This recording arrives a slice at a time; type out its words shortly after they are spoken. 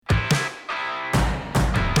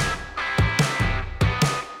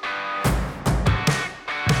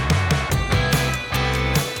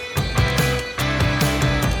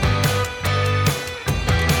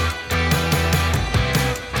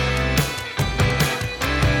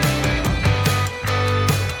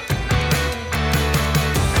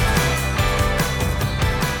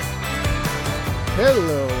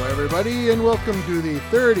everybody, and welcome to the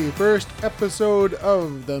 31st episode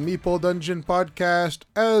of the Meeple Dungeon podcast.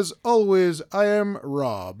 As always, I am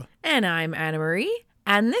Rob. And I'm Anna Marie.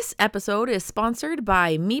 And this episode is sponsored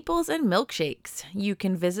by Meeples and Milkshakes. You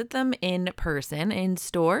can visit them in person in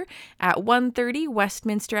store at 130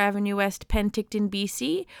 Westminster Avenue West, Penticton,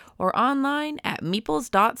 BC, or online at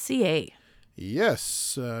meeples.ca.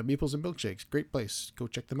 Yes, Meeples and Milkshakes. Great place. Go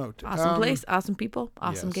check them out. Awesome place, awesome people,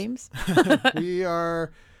 awesome yes. games. We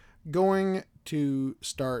are going to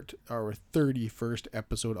start our 31st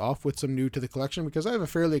episode off with some new to the collection because I have a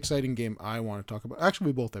fairly exciting game I want to talk about. Actually,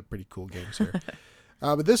 we both have pretty cool games here.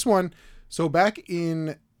 But this one, so back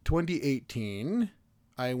in 2018,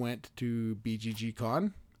 I went to BGG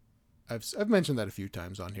Con. I've mentioned that a few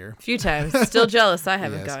times on here. A few times. Still jealous I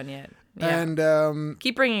haven't Yes. gone yet. Yeah. And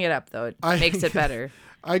keep bringing it up, though. It makes it better.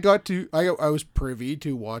 I was privy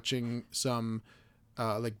to watching some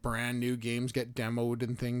like brand new games get demoed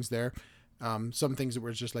and things there. Some things that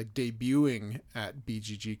were just like debuting at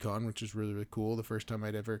BGG Con, which is really, really cool. The first time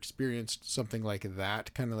I'd ever experienced something like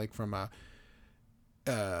that, kind of like from a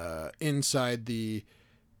inside the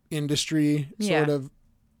industry sort of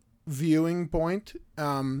viewing point.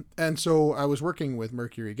 And so I was working with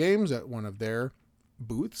Mercury Games at one of their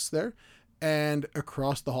booths there, and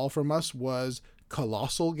across the hall from us was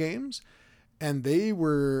Colossal Games, and they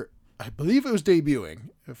were, I believe it was debuting.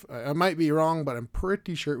 If I might be wrong, but I'm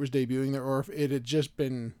pretty sure it was debuting there, or if it had just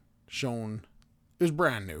been shown, it was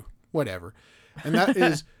brand new, whatever. And that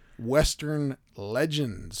is Western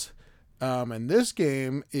Legends. And this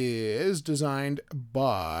game is designed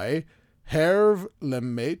by Hervé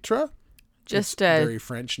Lemaitre. Just a very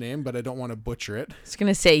French name, but I don't want to butcher it. I was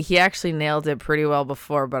gonna say he actually nailed it pretty well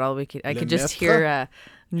before, but I could just hear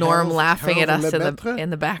Norm laughing at us in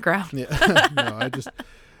the background. Yeah, no,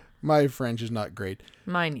 my French is not great.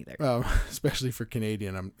 Mine either. Especially for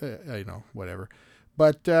Canadian. Whatever.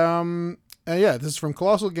 But this is from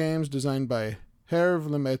Colossal Games, designed by Hervé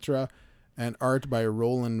Lemaitre, and art by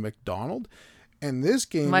Roland McDonald. And this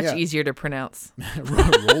game, much easier to pronounce.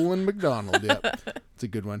 Roland McDonald, yeah, it's a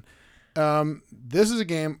good one. This is a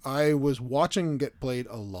game I was watching get played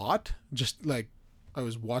a lot. Just like I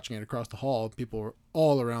was watching it across the hall. People were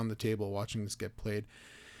all around the table watching this get played.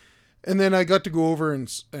 And then I got to go over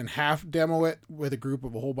and half demo it with a group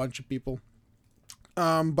of a whole bunch of people.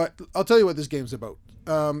 But I'll tell you what this game's about.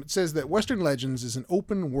 It says that Western Legends is an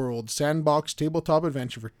open world sandbox tabletop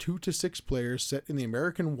adventure for 2 to 6 players set in the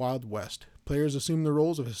American Wild West. Players assume the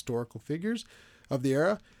roles of historical figures of the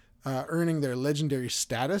era, earning their legendary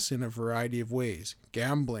status in a variety of ways: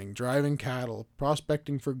 gambling, driving cattle,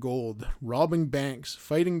 prospecting for gold, robbing banks,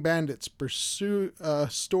 fighting bandits, pursue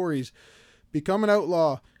stories, become an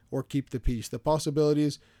outlaw, or keep the peace. The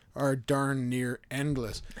possibilities are darn near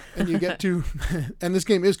endless. And you get to, and this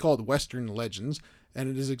game is called Western Legends, and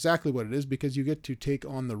it is exactly what it is because you get to take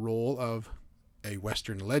on the role of a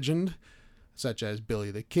Western legend, such as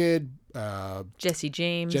Billy the Kid, Jesse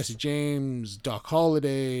James, Doc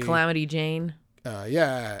Holliday, Calamity Jane,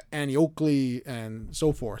 Annie Oakley, and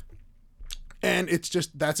so forth. And it's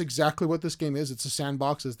just, that's exactly what this game is. It's a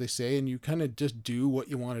sandbox, as they say, and you kind of just do what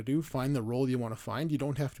you want to do, find the role you want to find. You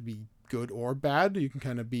don't have to be good or bad. You can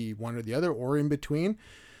kind of be one or the other or in between.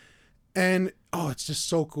 And, it's just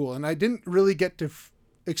so cool. And I didn't really get to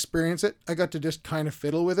experience it. I got to just kind of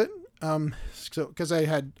fiddle with it. Because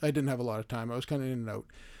I didn't have a lot of time. I was kind of in and out.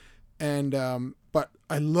 And, but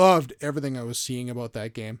I loved everything I was seeing about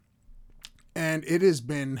that game. And it has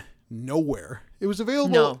been nowhere. It was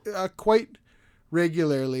available quite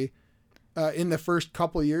regularly in the first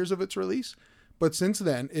couple years of its release. But since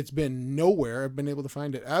then, it's been nowhere. I've been able to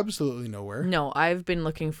find it absolutely nowhere. No, I've been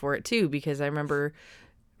looking for it too, because I remember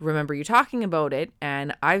you talking about it,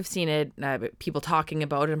 and I've seen it, people talking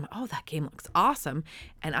about it. Oh, that game looks awesome.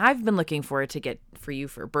 And I've been looking for it to get for you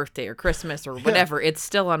for birthday or Christmas or whatever. Yeah. It's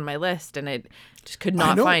still on my list, and it just could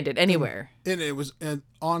not find it anywhere. And it was,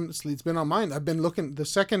 honestly, it's been on mine. I've been looking,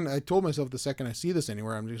 I told myself the second I see this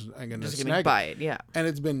anywhere, I'm going to snag buy it. Yeah. And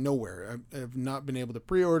it's been nowhere. I've not been able to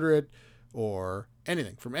pre-order it or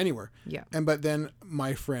anything from anywhere. Yeah. But then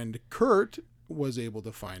my friend Kurt was able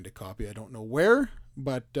to find a copy. I don't know where,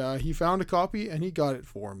 but he found a copy and he got it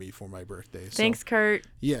for me for my birthday. Thanks, Kurt.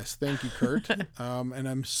 Yes, thank you, Kurt. And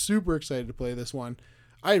I'm super excited to play this one.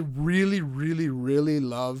 I really, really, really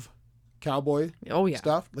love cowboy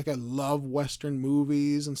stuff. Like, I love Western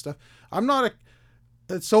movies and stuff. I'm not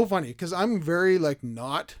it's so funny because I'm very, like,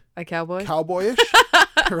 not a cowboy, cowboyish,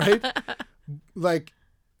 right? Like,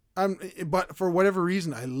 but for whatever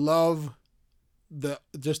reason, I love the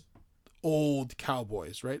just old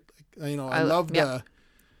cowboys, right? Like, I love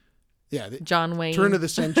yeah, the John Wayne. turn of the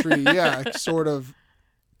century, yeah, sort of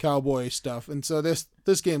cowboy stuff. And so this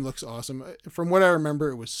game looks awesome. From what I remember,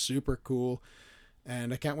 it was super cool,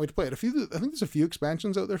 and I can't wait to play it. I think there's a few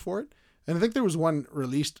expansions out there for it, and I think there was one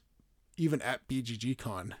released even at BGG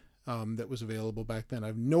Con that was available back then. I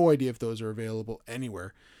have no idea if those are available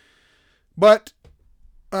anywhere, but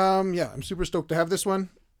yeah, I'm super stoked to have this one,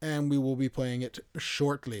 and we will be playing it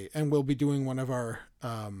shortly, and we'll be doing one of our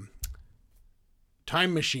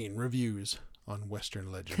time machine reviews on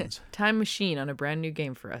Western Legends. Time machine on a brand new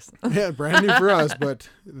game for us. Yeah, brand new for us, but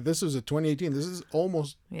this was a 2018. This is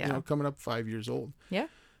almost Yeah. coming up 5 years old. Yeah.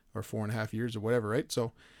 Or 4.5 years or whatever, right?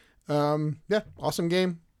 So yeah, awesome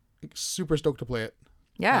game. Super stoked to play it.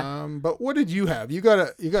 Yeah. But what did you have? You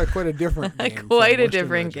got quite a different game. from Quite a Western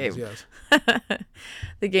different Legends, game. Yes.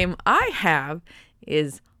 The game I have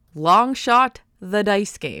is Long Shot, the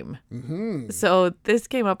dice game. Mm-hmm. So this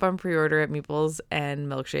came up on pre-order at Meeples and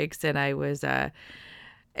Milkshakes, and I was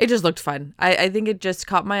it just looked fun. I think it just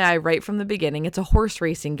caught my eye right from the beginning. It's a horse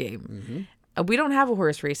racing game. Mm-hmm. We don't have a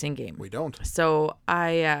horse racing game. We don't. So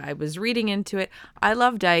I was reading into it. I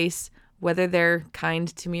love dice, whether they're kind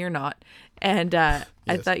to me or not. And I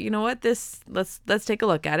Yes. thought, you know what, let's take a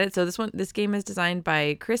look at it. So this game is designed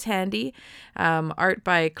by Chris Handy, art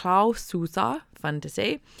by Klaus Sousa, fun to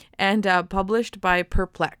say, and published by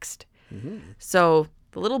Perplexed. Mm-hmm. So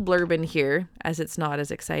the little blurb in here, as it's not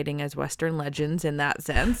as exciting as Western Legends in that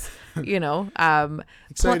sense,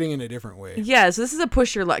 Exciting in a different way. yeah, so this is a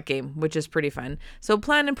push your luck game, which is pretty fun. So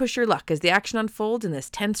plan and push your luck as the action unfolds in this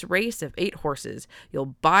tense race of 8 horses.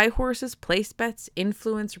 You'll buy horses, place bets,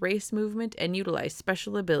 influence race movement, and utilize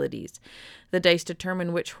special abilities. The dice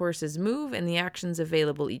determine which horses move and the actions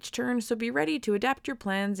available each turn, so be ready to adapt your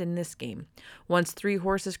plans in this game. Once 3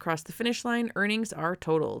 horses cross the finish line, earnings are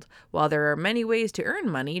totaled. While there are many ways to earn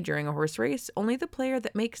money during a horse race, only the player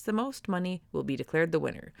that makes the most money will be declared the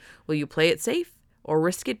winner. Will you play it safe or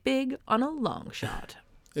risk it big on a long shot?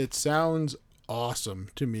 It sounds awesome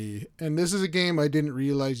to me. And this is a game I didn't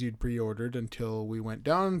realize you'd pre-ordered until we went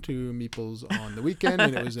down to Meeples on the weekend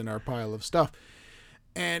and it was in our pile of stuff.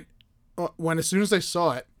 And as soon as I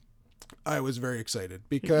saw it, I was very excited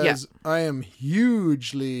because I am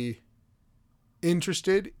hugely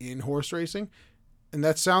interested in horse racing. And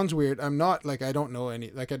that sounds weird. I'm not I don't know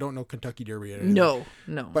Kentucky Derby. Or anything. No.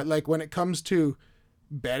 But when it comes to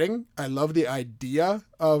betting, I love the idea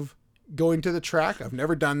of going to the track. I've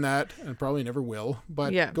never done that and probably never will,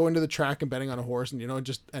 but going to the track and betting on a horse and,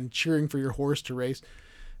 and cheering for your horse to race.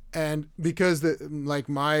 And because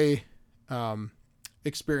my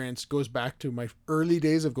experience goes back to my early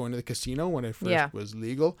days of going to the casino when it first was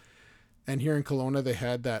legal. And here in Kelowna, they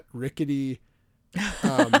had that rickety,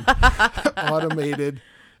 automated,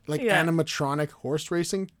 animatronic horse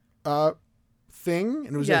racing, thing.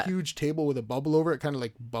 And it was a huge table with a bubble over it, kind of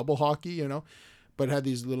like bubble hockey, but it had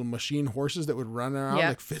these little machine horses that would run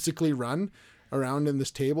around, physically run around in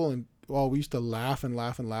this table. And we used to laugh and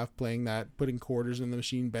laugh and laugh playing that, putting quarters in the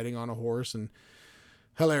machine, betting on a horse, and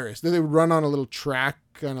hilarious. Then they would run on a little track,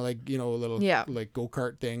 kind of little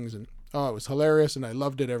go-kart things, and it was hilarious, and I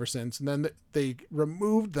loved it ever since. And then they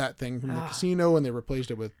removed that thing from the casino, and they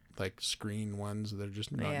replaced it with screen ones that are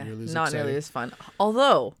just not nearly as exciting. Nearly as fun.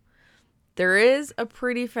 Although there is a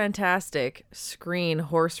pretty fantastic screen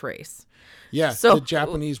horse race. Yeah, so, the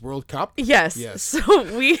Japanese World Cup. Yes.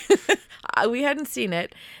 So we hadn't seen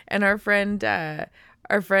it, and our friend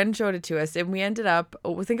showed it to us, and we ended up,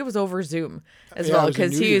 I think it was over Zoom as well,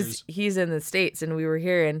 because he's in the States and we were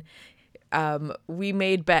here, and we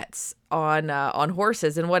made bets on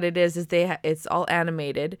horses, and what it is it's all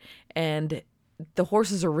animated, and the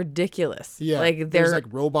horses are ridiculous. Yeah, there's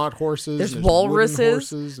robot horses. There's walruses.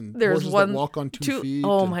 Horses and there's horses one that walk on two feet.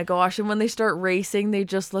 Oh my gosh! And when they start racing, they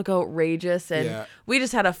just look outrageous, and we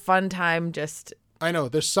just had a fun time. I know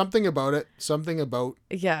there's something about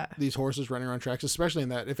these horses running around tracks, especially in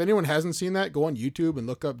that. If anyone hasn't seen that, go on YouTube and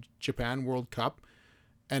look up Japan World Cup,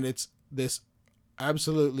 and it's this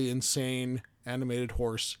absolutely insane animated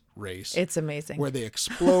horse race. It's amazing. Where they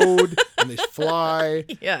explode and they fly,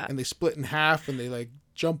 yeah, and they split in half and they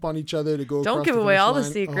jump on each other to go. Don't across give the away all line.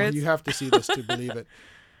 the secrets. You have to see this to believe it.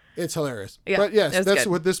 It's hilarious. Yeah, but yes, that's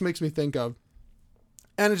good. what this makes me think of,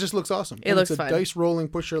 and it just looks awesome. It's a fun. Dice rolling,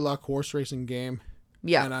 push your luck horse racing game.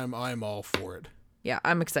 Yeah, and I'm all for it. Yeah,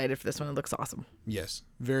 I'm excited for this one. It looks awesome. Yes,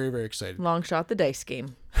 very very excited. Long shot the dice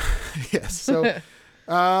game. Yes. So.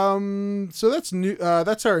 So that's new.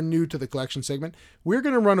 That's our new to the collection segment. We're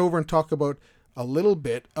going to run over and talk about a little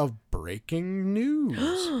bit of breaking news.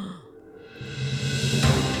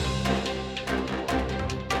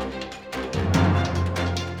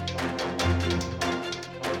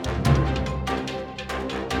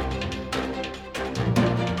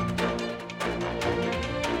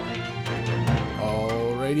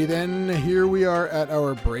 Alrighty then, here we are at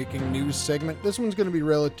our breaking news segment. This one's going to be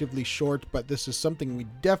relatively short, but this is something we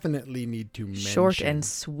definitely need to mention. Short and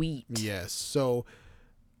sweet. Yes, so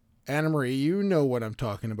Anna Marie, you know what I'm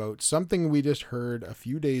talking about. Something we just heard a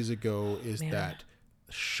few days ago is that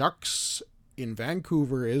Shucks in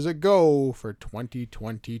Vancouver is a go for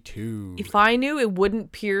 2022. If I knew it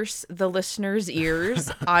wouldn't pierce the listeners' ears,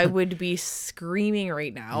 I would be screaming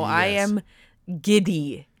right now. Yes. I am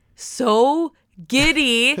giddy. So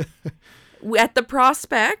giddy at the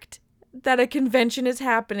prospect that a convention is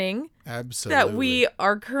happening. Absolutely. That we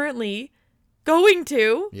are currently going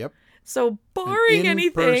to. Yep. So barring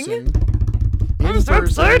anything. I'm so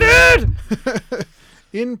excited!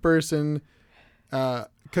 In person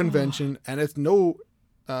convention, and it's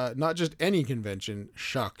not just any convention,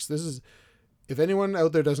 Shucks. This is, if anyone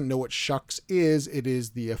out there doesn't know what Shucks is, it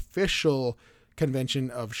is the official convention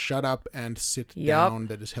of Shut Up and Sit Down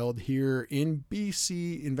that is held here in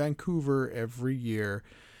BC, in Vancouver, every year.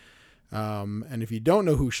 And if you don't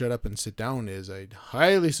know who Shut Up and Sit Down is, I'd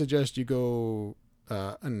highly suggest you go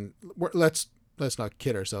and let's not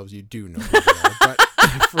kid ourselves. You do know who they are, but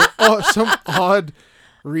for some odd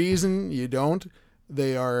reason you don't.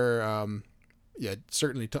 They are,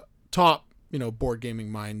 certainly top, board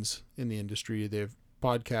gaming minds in the industry. They have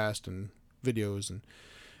podcasts and videos and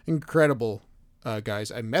incredible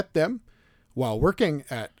guys. I met them while working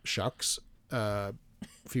at Shucks a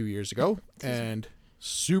few years ago, and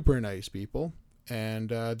super nice people. And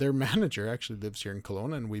their manager actually lives here in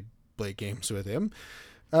Kelowna, and we play games with him.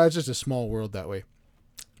 It's just a small world that way.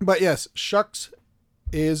 But yes, Shucks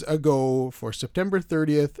is a go for September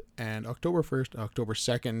 30th and October 1st, October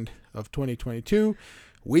 2nd of 2022.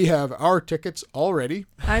 We have our tickets already.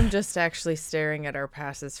 I'm just actually staring at our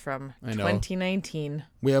passes from 2019.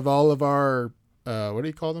 We have all of our, what do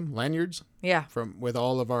you call them? Lanyards? Yeah. With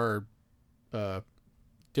all of our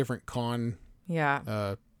different con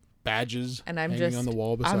badges and I'm hanging just on the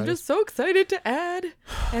wall beside I'm just so excited to add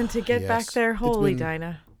and to get back there. Holy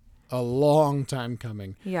Dinah. A long time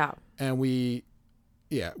coming. Yeah. And we're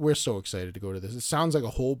so excited to go to this. It sounds like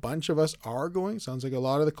a whole bunch of us are going. Sounds like a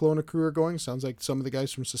lot of the Kelowna crew are going. Sounds like some of the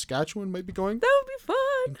guys from Saskatchewan might be going. That would be fun.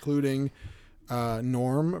 Including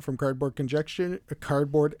Norm from Cardboard Conjecture,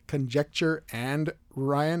 and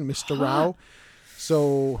Ryan, Mr. Rao.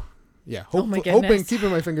 So, yeah. Hoping,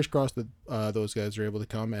 keeping my fingers crossed that those guys are able to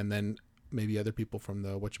come, and then maybe other people from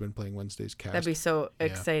the What You Been Playing Wednesdays cast. That'd be so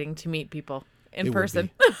exciting to meet people in person.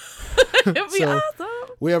 It'd be awesome.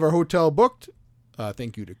 We have our hotel booked.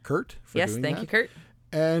 Thank you to Kurt for doing that. Yes, thank you, Kurt.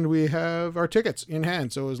 And we have our tickets in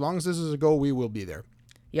hand. So as long as this is a go, we will be there.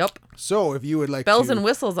 Yep. So if you would like bells and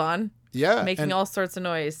whistles on. Yeah. Making all sorts of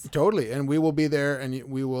noise. Totally. And we will be there, and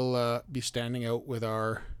we will be standing out with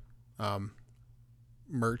our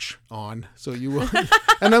merch on. So you will.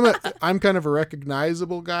 And I'm kind of a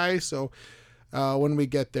recognizable guy. So when we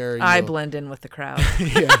get there. I blend in with the crowd.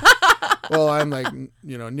 Yeah. Well, I'm like,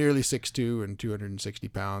 nearly 6'2" and 260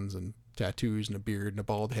 pounds and tattoos and a beard and a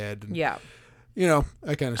bald head. And,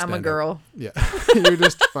 I kind of stand I'm a girl. Out. Yeah. You're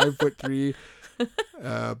just 5'3".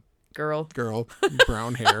 Girl,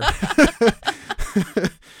 brown hair.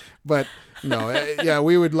 But no,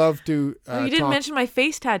 we would love to. You didn't mention my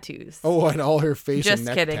face tattoos. Oh, and all her face just and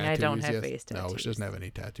neck kidding. tattoos. I don't have face tattoos. No, she doesn't have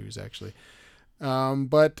any tattoos actually.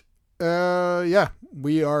 But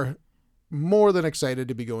we are more than excited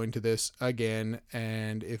to be going to this again.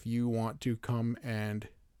 And if you want to come and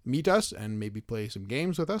meet us and maybe play some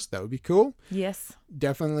games with us, that would be cool. Yes,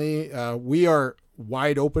 definitely. We are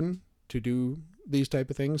wide open to do these type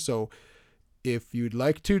of things. So if you'd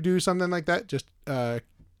like to do something like that, just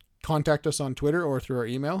contact us on Twitter or through our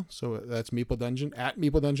email. So that's Meeple Dungeon, at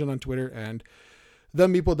Meeple Dungeon on Twitter, and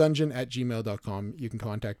themeepledungeon@gmail.com. You can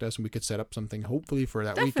contact us and we could set up something hopefully for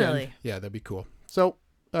that weekend. Yeah, that'd be cool. So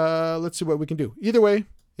let's see what we can do. Either way,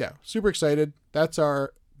 super excited. That's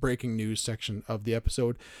our breaking news section of the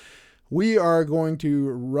episode. We are going to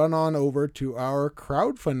run on over to our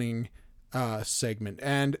crowdfunding segment.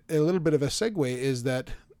 And a little bit of a segue is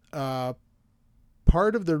that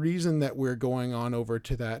part of the reason that we're going on over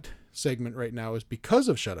to that segment right now is because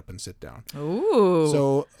of Shut Up and Sit Down. Ooh.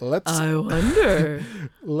 So I wonder.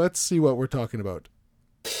 Let's see what we're talking about.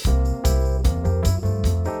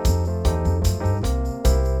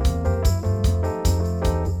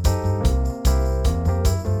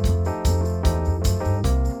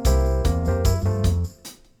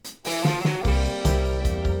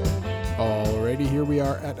 Here we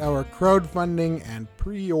are at our crowdfunding and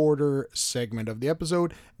pre-order segment of the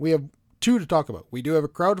episode. We have two to talk about. We do have a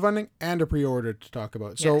crowdfunding and a pre-order to talk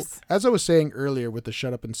about. So as I was saying earlier with the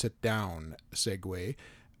Shut Up and Sit Down segue,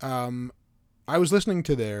 I was listening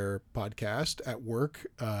to their podcast at work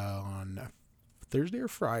on Thursday or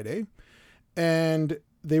Friday, and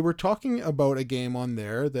they were talking about a game on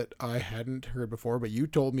there that I hadn't heard before, but you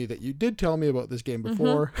told me that you did tell me about this game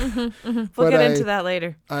before. We'll get into that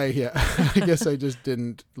later. I guess I just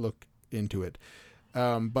didn't look into it.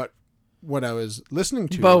 But what I was listening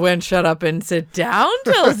to... But when Shut Up and Sit Down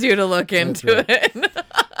tells you to look into it.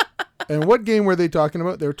 And what game were they talking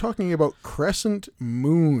about? They were talking about Crescent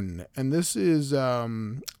Moon. And this is a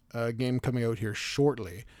game coming out here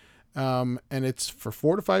shortly. And it's for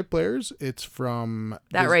 4 to 5 players. It's from...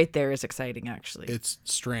 That right there is exciting, actually. It's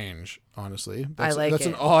strange, honestly. I like that's it.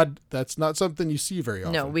 An odd... That's not something you see very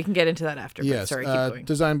often. No, we can get into that after. Yes. Sorry, keep going.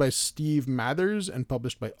 Designed by Steve Mathers and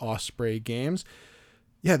published by Osprey Games.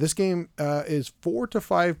 Yeah, this game is 4 to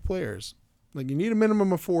 5 players. Like, you need a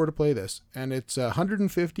minimum of 4 to play this. And it's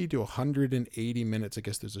 150 to 180 minutes. I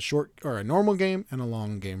guess there's a short or a normal game and a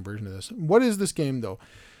long game version of this. What is this game, though?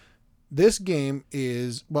 This game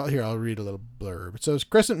is, well, here, I'll read a little blurb. It says,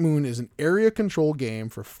 Crescent Moon is an area control game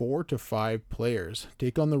for 4 to 5 players.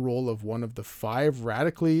 Take on the role of one of the 5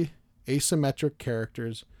 radically asymmetric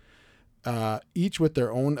characters, each with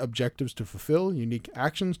their own objectives to fulfill, unique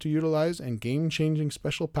actions to utilize, and game-changing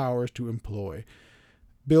special powers to employ.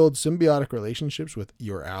 Build symbiotic relationships with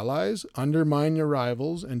your allies, undermine your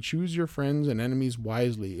rivals, and choose your friends and enemies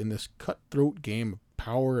wisely in this cutthroat game of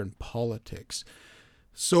power and politics.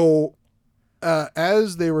 So,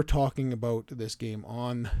 as they were talking about this game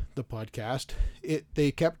on the podcast,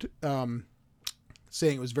 they kept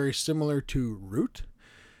saying it was very similar to Root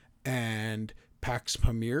and Pax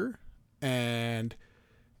Pamir and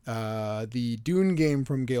the Dune game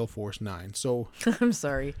from Gale Force 9. So I'm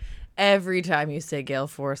sorry. Every time you say Gale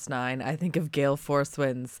Force 9, I think of Gale Force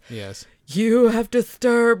Winds. Yes. You have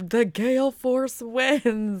disturbed the Gale Force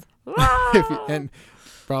Winds. And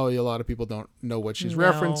probably a lot of people don't know what she's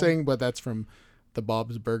referencing, but that's from the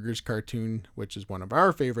Bob's Burgers cartoon, which is one of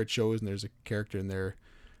our favorite shows. And there's a character in there,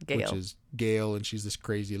 which is Gail, and she's this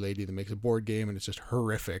crazy lady that makes a board game, and it's just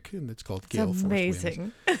horrific. And it's called Gale Force Winds.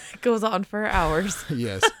 Amazing. It goes on for hours.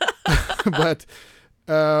 Yes. But,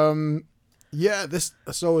 yeah, this.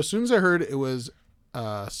 So as soon as I heard it was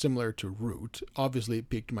similar to Root, obviously it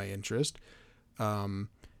piqued my interest.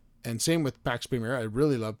 And same with Pax Pamir. I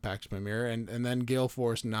really love Pax Pamir. And then Gale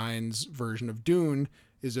Force 9's version of Dune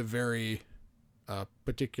is a very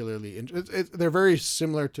particularly... they're very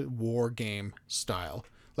similar to war game style.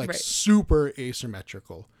 Like right. Super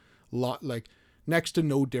asymmetrical. Like next to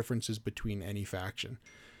no differences between any faction.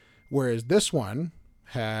 Whereas this one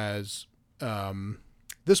has...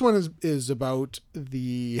 this one is about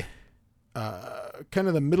the kind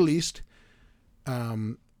of the Middle East.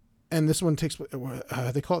 And this one takes,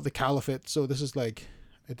 they call it the Caliphate. So this is like,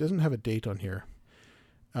 it doesn't have a date on here.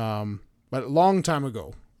 But a long time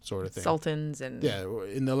ago sort of thing. Sultans and... Yeah,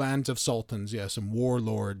 in the lands of sultans. Yeah, some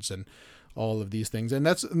warlords and all of these things. And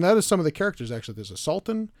that is some of the characters, actually. There's a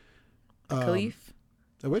sultan. A caliph?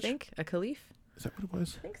 A which? I think. A caliph? Is that what it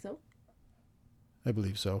was? I think so. I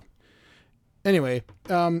believe so. Anyway,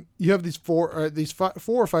 you have these four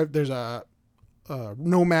or five. There's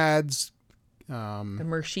nomads. The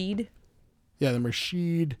Murshid. Yeah, the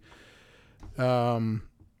Murshid.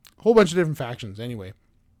 Whole bunch of different factions. Anyway,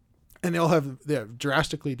 and they all have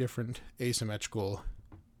drastically different asymmetrical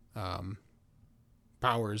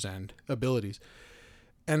powers and abilities.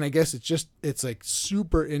 And I guess it's like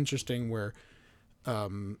super interesting where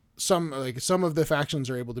some of the factions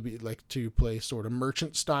are able to be like to play sort of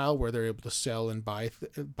merchant style where they're able to sell and buy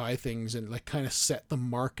things and like kind of set the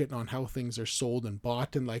market on how things are sold and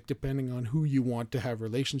bought, and like depending on who you want to have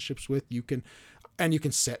relationships with, you can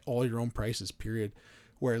set all your own prices, period.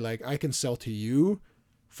 Where like I can sell to you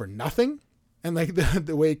for nothing, and like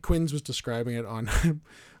the way Quinn's was describing it on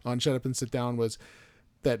Shut Up and Sit Down was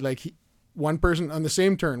that like one person on the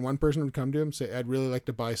same turn, one person would come to him and say, I'd really like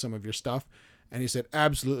to buy some of your stuff. And he said,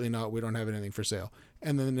 absolutely not. We don't have anything for sale.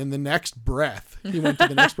 And then in the next breath, he went to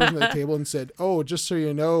the next person at the table and said, oh, just so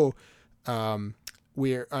you know, I'm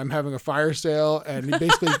having a fire sale. And he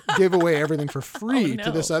basically gave away everything for free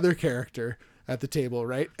to this other character at the table.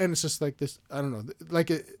 Right. And it's just like this, I don't know,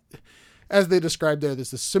 like as they described there,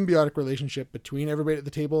 there's this symbiotic relationship between everybody at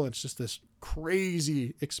the table. It's just this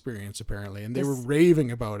crazy experience, apparently. And they were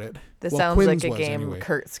raving about it. This sounds Quinn's like a game anyway.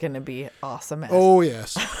 Kurt's going to be awesome at. Oh,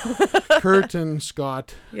 yes. Kurt and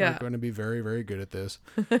Scott are going to be very, very good at this.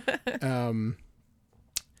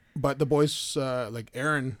 But the boys, like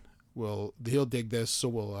Aaron, he'll dig this. So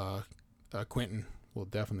will Quentin will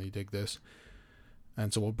definitely dig this.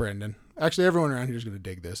 And so will Brendan. Actually, everyone around here is going to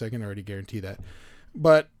dig this. I can already guarantee that.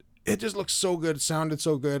 But it just looks so good. It sounded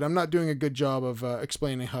so good. I'm not doing a good job of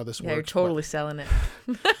explaining how this Yeah, works. you're totally selling it.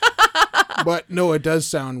 But no, it does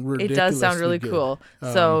sound ridiculously It does sound really good. cool.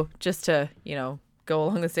 So just to, go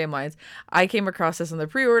along the same lines, I came across this on the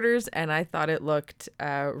pre-orders and I thought it looked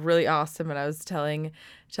really awesome. And I was telling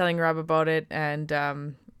Rob about it, and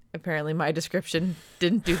apparently my description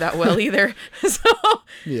didn't do that well either. So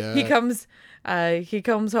Yeah. he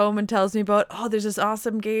comes home and tells me about, there's this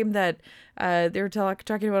awesome game that they were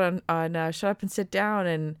talking about on Shut Up and Sit Down,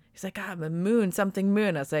 and he's like, Moon.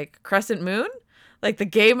 I was like, Crescent Moon? Like the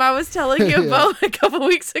game I was telling you about a couple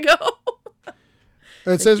weeks ago.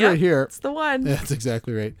 It says right here. It's the one. That's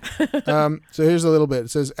exactly right. So here's a little bit. It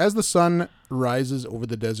says, as the sun rises over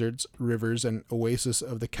the deserts, rivers, and oasis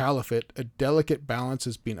of the Caliphate, a delicate balance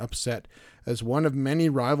has been upset. As one of many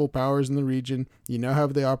rival powers in the region, you now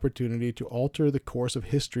have the opportunity to alter the course of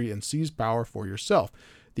history and seize power for yourself.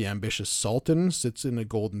 The ambitious Sultan sits in a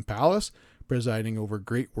golden palace, presiding over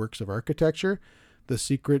great works of architecture. The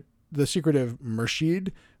secretive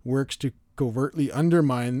Murshid works to covertly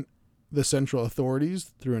undermine the central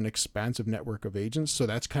authorities through an expansive network of agents. So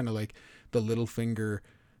that's kind of like the Littlefinger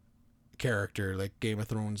character, like Game of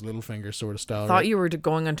Thrones Littlefinger sort of style. I thought you were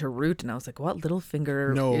going on to Root, and I was like, what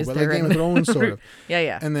Littlefinger No, is but there like Game in of Thrones sort of.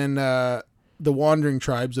 Yeah. And then the wandering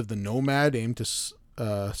tribes of the Nomad aim to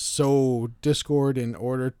sow discord in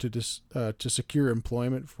order to secure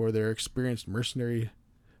employment for their experienced mercenary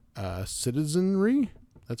citizenry.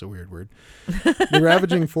 That's a weird word. The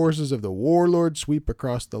ravaging forces of the warlord sweep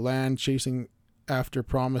across the land, chasing after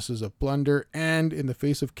promises of plunder, and in the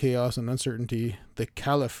face of chaos and uncertainty, the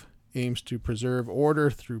Caliph aims to preserve order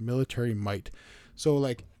through military might. So,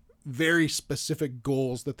 like, very specific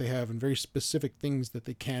goals that they have and very specific things that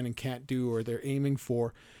they can and can't do or they're aiming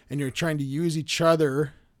for, and you're trying to use each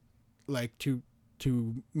other, like, to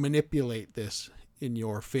manipulate this in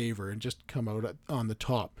your favor and just come out on the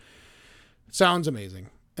top. Sounds amazing.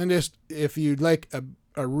 And just, if you'd like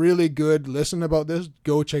a really good listen about this,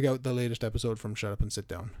 go check out the latest episode from Shut Up and Sit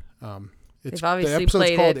Down. They've obviously the episode's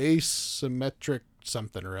played called it. Asymmetric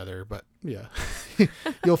something or other, but yeah,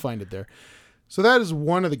 you'll find it there. So that is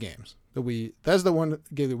one of the games that's the one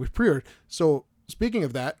game that we pre-ordered. So speaking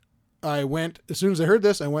of that, I went, as soon as I heard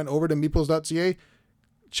this, I went over to meeples.ca,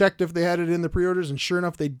 checked if they had it in the pre-orders, and sure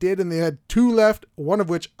enough they did, and they had 2 left, one of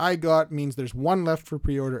which I got. Means there's 1 left for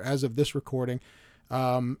pre-order as of this recording.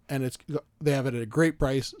 And they have it at a great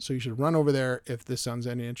price, so you should run over there if this sounds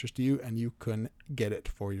any interest to you, and you can get it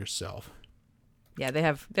for yourself. Yeah, they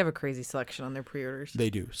have a crazy selection on their pre-orders. They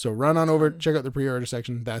do. So run on over, check out the pre-order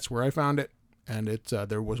section. That's where I found it, and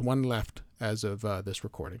there was 1 left as of this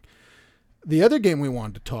recording. The other game we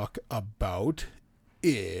wanted to talk about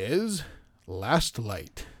is Last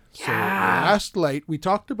Light. Yeah. So Last Light, we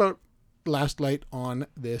talked about Last Light on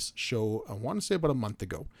this show, I want to say about a month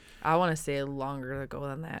ago. I want to say longer ago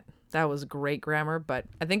than that. That was great grammar, but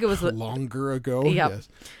I think it was longer ago. Yep. Yes.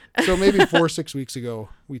 So maybe 4-6 weeks ago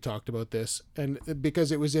we talked about this, and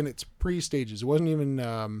because it was in its pre-stages, it wasn't even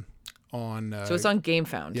on. So it's on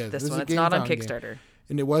GameFound. Yeah, this is one. a It's not on GameFound Kickstarter. game.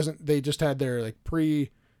 And it wasn't. They just had their like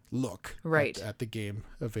pre-look at the game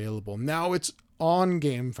available. Now it's on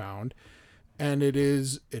GameFound, and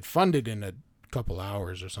it funded in a couple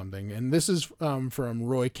hours or something. And this is from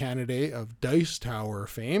Roy Cannaday of Dice Tower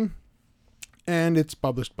fame, and it's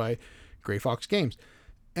published by Grey Fox Games.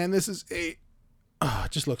 And this is it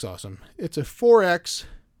just looks awesome. It's a 4X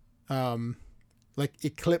like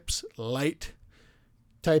Eclipse Light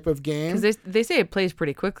type of game. Because they say it plays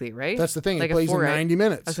pretty quickly, right? That's the thing. Like it plays in 90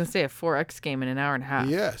 minutes. I was going to say a 4X game in an hour and a half.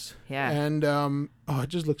 Yes. Yeah. And it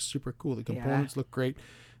just looks super cool. The components look great.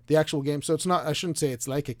 The actual game, so it's not, I shouldn't say it's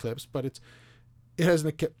like Eclipse, but it has an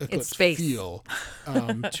Eclipse feel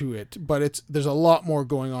to it. But there's a lot more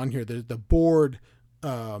going on here. The board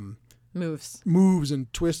moves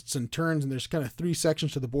and twists and turns, and there's kind of 3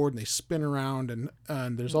 sections to the board, and they spin around, and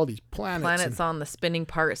there's all these planets on the spinning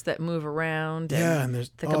parts that move around. And there's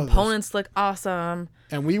the components look awesome.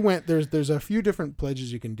 And we went, there's a few different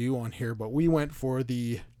pledges you can do on here, but we went for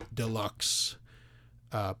the deluxe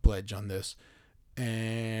pledge on this,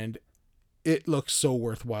 and it looks so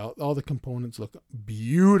worthwhile. All the components look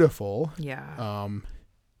beautiful. Yeah.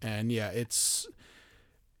 And yeah, it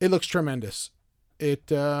looks tremendous. I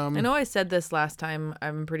know I said this last time,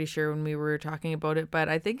 I'm pretty sure, when we were talking about it, but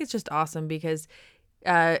I think it's just awesome because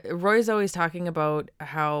Roy's always talking about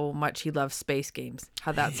how much he loves space games,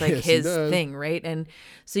 how that's like his thing, right? And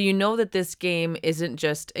so you know that this game isn't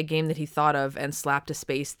just a game that he thought of and slapped a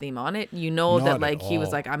space theme on it. You know that like he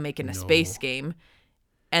was like, I'm making a space game.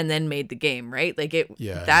 and then made the game, right? Like it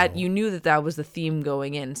Yeah, I that know. you knew that was the theme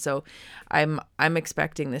going in. So I'm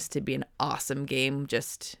expecting this to be an awesome game,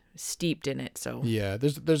 just steeped in it. So Yeah,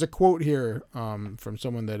 there's a quote here from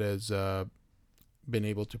someone that has been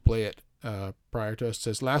able to play it prior to us. It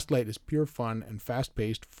says, "Last Light is pure fun and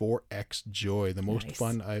fast-paced 4X joy. The most Nice.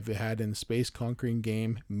 fun I've had in a space-conquering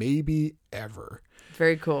game, maybe ever."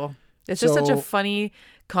 very cool. It's just such a So- funny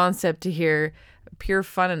concept to hear. Pure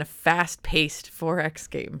fun and a fast-paced 4X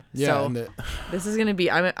game. Yeah, So and this is gonna be.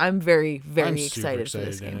 I'm very very I'm super excited for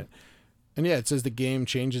this in game. it. And yeah, it says the game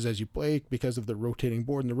changes as you play because of the rotating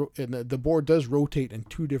board, and the board does rotate in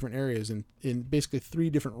 2 different areas, in basically 3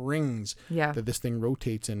 different rings Yeah. that this thing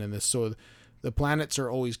rotates in. And this, so the planets are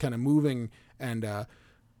always kind of moving and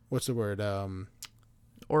what's the word?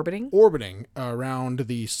 Orbiting around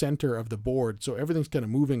the center of the board. So everything's kind of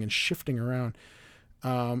moving and shifting around.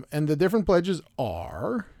 And the different pledges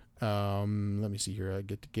are, let me see here. I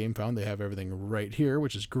get to Game Found. They have everything right here,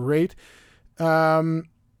 which is great.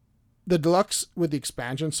 The deluxe with the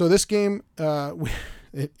expansion. So this game,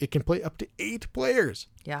 it can play up to 8 players.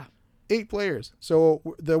 Yeah. 8 players. So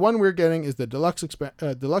the one we're getting is the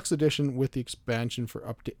deluxe edition with the expansion for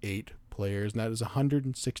up to 8 players, and that is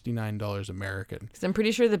 $169 American. Because I'm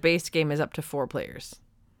pretty sure the base game is up to 4 players.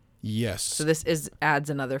 Yes. So this adds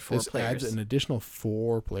another 4 this players. adds an additional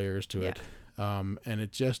 4 players to it, and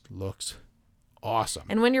it just looks awesome.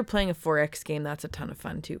 And when you're playing a 4X game, that's a ton of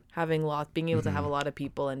fun too. Being able to have a lot of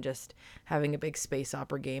people and just having a big space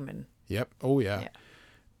opera game. And Yep. Oh yeah.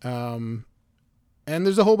 And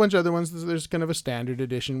there's a whole bunch of other ones. There's kind of a standard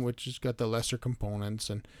edition, which has got the lesser components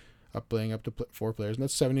and playing up to 4 players, and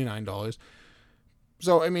that's $79.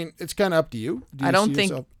 So I mean, it's kind of up to you. Do you I don't see think,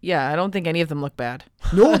 yourself- I don't think any of them look bad.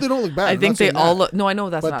 No, they don't look bad. I I'm think not they saying all that. look. No, I know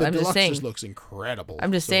that's But not. the I'm deluxe just saying. just looks incredible.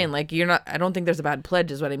 I'm just So- saying, like you're not. I don't think there's a bad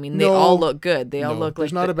pledge, is what I mean. They No. all look good. They all No, look like.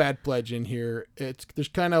 there's not a bad pledge in here. There's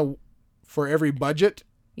kind of for every budget.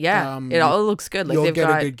 Yeah, it all looks good. Like You'll they've get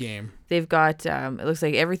got. a good game. They've got. It looks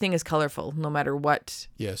like everything is colorful, no matter what.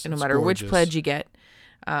 Yes, No it's matter which gorgeous. pledge you get.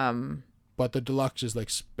 But the deluxe is like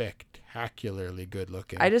spectacularly good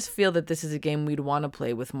looking. I just feel that this is a game we'd want to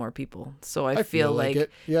play with more people. So I feel like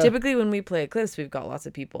it. Yeah. typically when we play Eclipse, we've got lots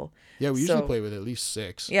of people. Yeah, we usually So- play with at least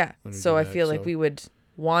 6. Yeah. when we So do I that, feel like so- we would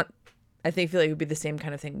want. I feel like it would be the same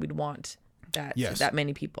kind of thing. We'd want that Yes. that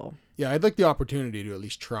many people. Yeah, I'd like the opportunity to at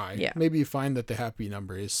least try. Yeah. Maybe you find that the happy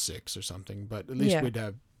number is 6 or something, but at least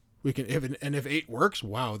Yeah. if 8 works,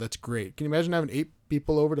 wow, that's great. Can you imagine having 8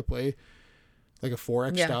 people over to play like a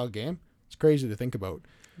 4X Yeah. style game? It's crazy to think about,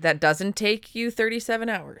 That doesn't take you 37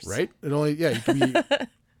 hours. right? You can be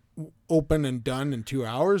open and done in 2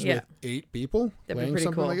 hours Yeah. with 8 people That'd be playing pretty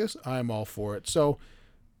something cool. like this. I'm all for it. So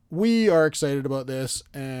we are excited about this,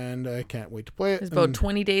 and I can't wait to play it. There's about And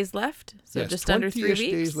 20 days left. So yes, just under 3 20-ish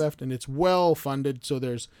weeks. days left, and it's well funded. So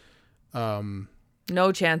there's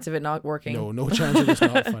No chance of it not working. no chance of it's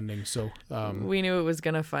not funding. So We knew it was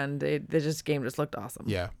going to fund. The game just looked awesome.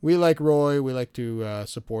 yeah, we like Roy. We like to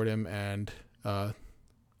support him, and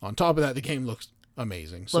on top of that, the game looks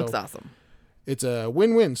amazing. So Looks awesome. it's a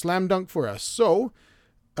win-win, slam dunk for us. So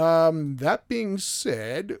that being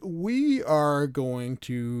said, we are going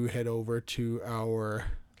to head over to our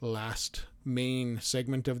last main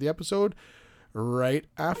segment of the episode right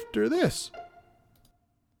after this.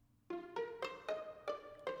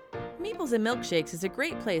 Meeples and Milkshakes is a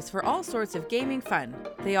great place for all sorts of gaming fun.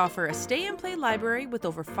 They offer a stay and play library with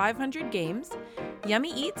over 500 games,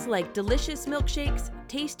 yummy eats like delicious milkshakes,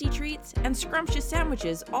 tasty treats, and scrumptious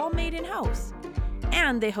sandwiches all made in-house.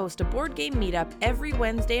 And they host a board game meetup every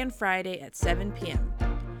Wednesday and Friday at 7 p.m.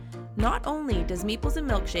 Not only does Meeples and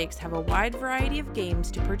Milkshakes have a wide variety of games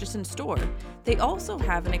to purchase in store, they also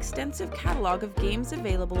have an extensive catalog of games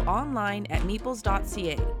available online at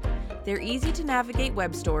meeples.ca. Their easy-to-navigate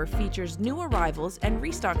web store features new arrivals and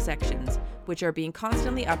restock sections, which are being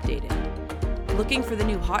constantly updated. Looking for the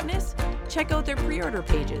new hotness? Check out their pre-order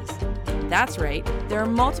pages. That's right, there are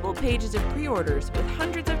multiple pages of pre-orders with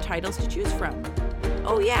hundreds of titles to choose from.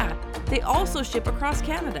 Oh yeah, they also ship across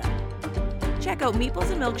Canada. Check out Meeples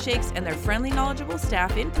and Milkshakes and their friendly, knowledgeable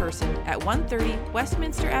staff in person at 130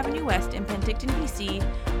 Westminster Avenue West in Penticton,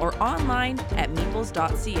 BC, or online at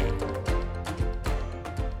meeples.ca.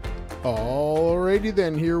 Alrighty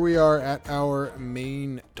then, here we are at our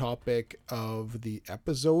main topic of the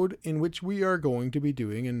episode, in which we are going to be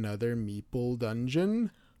doing another Meeple Dungeon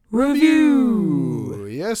review.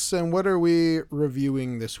 Yes, and what are we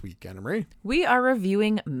reviewing this week, Anna Marie? We are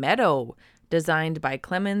reviewing Meadow, designed by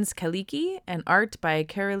Clemens Kaliki and art by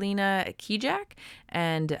Carolina Kijak,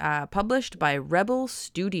 and published by Rebel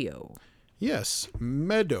Studio. Yes,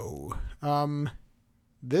 Meadow.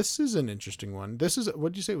 This is an interesting one. This is,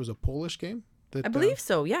 what did you say? It was a Polish game? That, I believe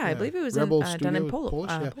so. Yeah, I believe it was Rebel done in Studio,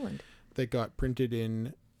 Polish, yeah. Poland. That got printed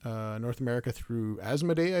in North America through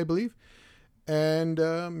Asmodee, I believe. And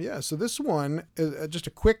so this one, just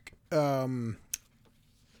a quick thought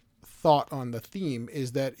on the theme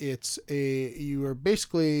is that you are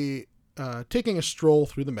basically taking a stroll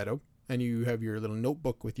through the meadow, and you have your little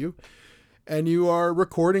notebook with you, and you are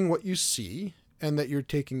recording what you see, and that you're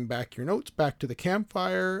taking back your notes back to the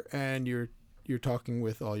campfire, and you're talking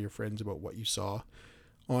with all your friends about what you saw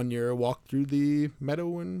on your walk through the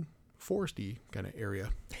meadow and foresty kind of area.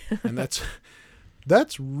 And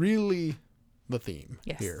that's really the theme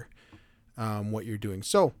here, what you're doing.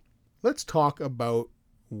 So let's talk about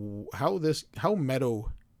how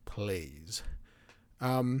Meadow plays.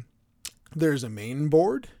 There's a main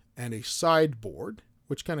board and a side board,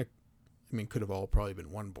 which kind of, could have all probably been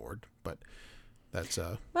one board, but that's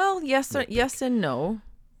well, yes and no.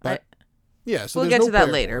 But so we'll get to that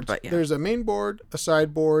later. Boards. But yeah, there's a main board, a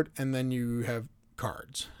side board, and then you have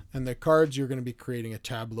cards. And the cards, you're going to be creating a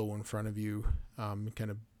tableau in front of you. You're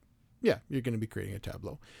going to be creating a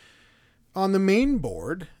tableau. On the main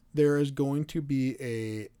board, there is going to be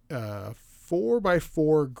a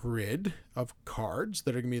 4x4 grid of cards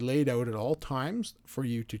that are going to be laid out at all times for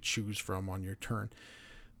you to choose from on your turn.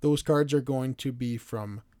 Those cards are going to be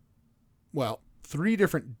from, 3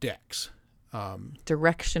 different decks.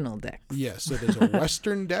 Directional decks. Yes, so there's a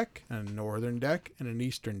Western deck, a Northern deck, and an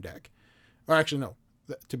Eastern deck. Or actually, no.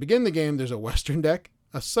 To begin the game, there's a Western deck,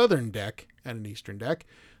 a Southern deck, and an Eastern deck.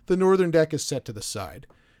 The Northern deck is set to the side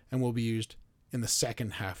and will be used in the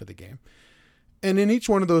second half of the game. And in each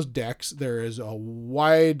one of those decks, there is a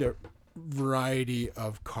wide variety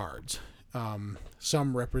of cards.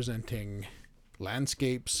 Some representing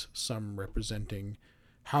landscapes, some representing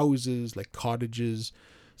houses like cottages,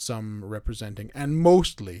 some representing, and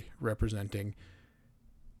mostly representing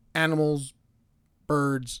animals,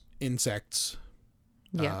 birds, insects,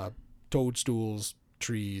 toadstools,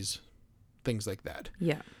 trees, things like that.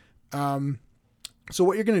 Yeah. So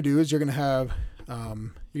what you're going to do is you're going to have, you're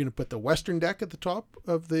going to put the Western deck at the top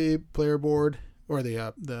of the player board, or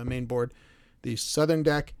the main board, the Southern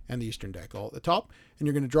deck and the Eastern deck all at the top, and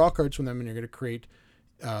you're going to draw cards from them, and you're going to create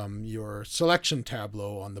your selection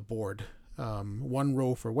tableau on the board. 1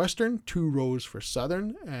 row for Western, 2 rows for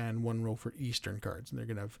Southern, and 1 row for Eastern cards. And they're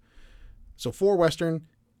going to have 4 Western,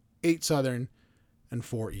 8 Southern, and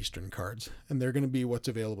 4 Eastern cards. And they're going to be what's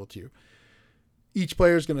available to you. Each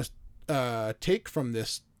player is going to take from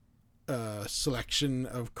this selection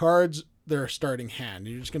of cards their starting hand.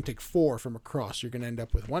 You're just going to take 4 from across. You're going to end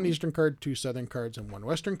up with 1 Eastern card, 2 Southern cards, and 1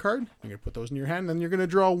 Western card. You're going to put those in your hand. Then you're going to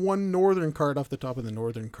draw 1 Northern card off the top of the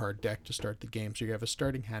Northern card deck to start the game. So you have a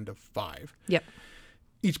starting hand of 5. Yep.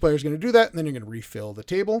 Each player is going to do that, and then you're going to refill the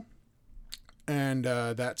table. And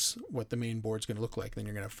that's what the main board is going to look like. Then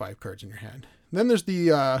you're going to have 5 cards in your hand. And then there's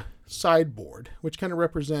the sideboard, which kind of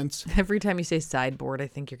represents... Every time you say sideboard, I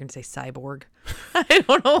think you're going to say cyborg. I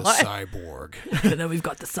don't know why. Cyborg. And then we've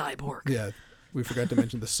got the cyborg. Yeah, we forgot to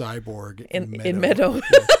mention the cyborg in Meadow.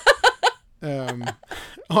 Yeah.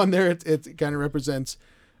 On there, it kind of represents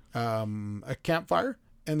a campfire,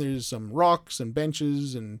 and there's some rocks and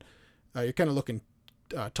benches, and you're kind of looking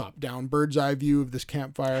top-down, bird's eye view of this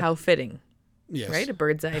campfire. How fitting. Yes. Right? A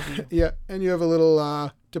bird's eye view. Yeah, and you have a little,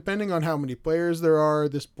 depending on how many players there are,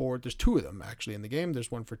 this board, there's 2 of them actually in the game. There's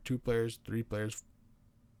one for 2 players, 3 players,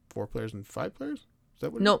 4 players, and 5 players. Is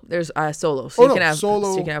that what? No, there's solo. So you can have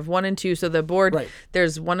solo. So you can have 1 and 2. So the board, right.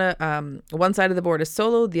 There's one side of the board is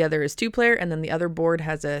solo, the other is 2 player, and then the other board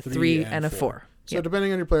has a 3 and a 4. So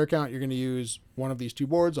depending on your player count, you're going to use one of these 2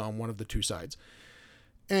 boards on one of the 2 sides,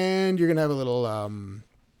 and you're going to have a little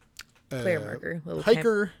player marker, little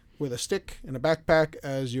hiker with a stick and a backpack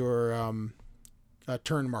as your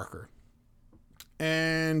turn marker.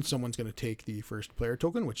 And someone's going to take the first player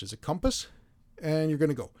token, which is a compass, and you're going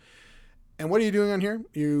to go. And what are you doing on here?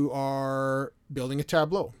 You are building a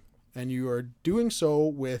tableau, and you are doing so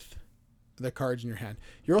with the cards in your hand.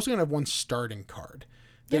 You're also going to have 1 starting card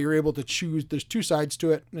that you're able to choose. There's 2 sides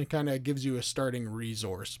to it, and it kind of gives you a starting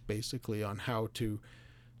resource, basically, on how to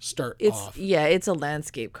start off. Yeah, it's a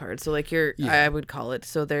landscape card. So like I would call it.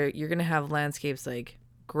 So you're going to have landscapes like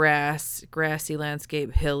grassy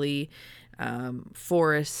landscape, hilly,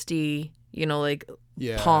 foresty, like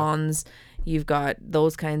ponds. You've got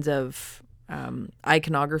those kinds of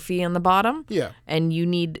iconography on the bottom. Yeah. And you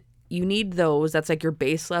need you need those. That's like your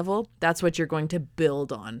base level. That's what you're going to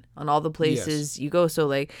build on all the places you go. So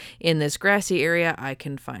like in this grassy area, I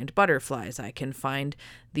can find butterflies. I can find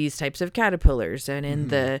these types of caterpillars. And in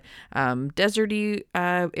the deserty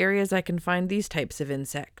areas, I can find these types of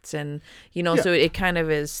insects. And, so it kind of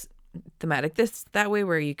is thematic that way,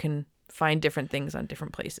 where you can find different things on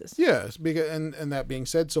different places. Yes, because and that being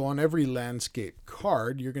said, so on every landscape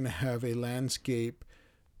card, you're going to have a landscape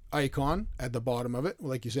icon at the bottom of it,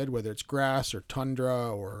 like you said, whether it's grass or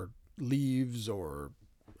tundra or leaves or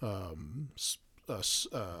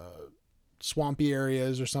swampy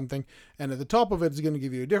areas or something. And at the top of it is going to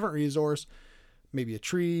give you a different resource, maybe a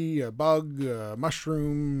tree, a bug, a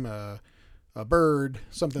mushroom, a bird,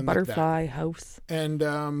 something like that. Butterfly house. And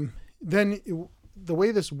then the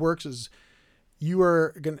way this works is you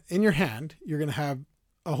are going to, in your hand, you're going to have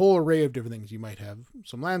a whole array of different things. You might have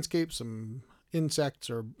some landscapes, some insects,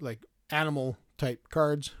 or like animal type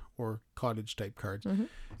cards or cottage type cards.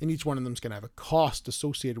 And each one of them is going to have a cost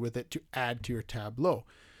associated with it to add to your tableau.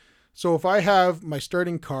 So if I have my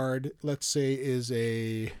starting card, let's say is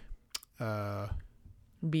a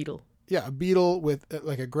beetle. Yeah, a beetle with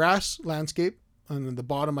like a grass landscape, and then the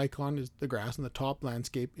bottom icon is the grass and the top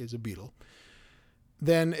landscape is a beetle.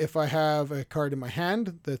 Then if I have a card in my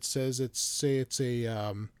hand that says it's a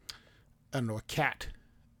cat,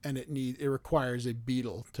 and it requires a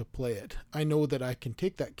beetle to play it, I know that I can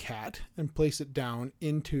take that cat and place it down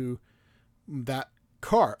into that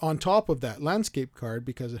card on top of that landscape card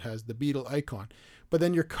because it has the beetle icon. But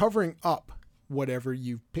then you're covering up whatever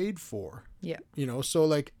you've paid for. Yeah. So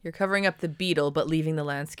like you're covering up the beetle but leaving the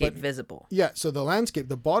landscape visible. Yeah, so the landscape,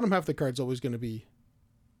 the bottom half of the card's always going to be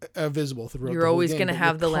visible throughout. You're always going to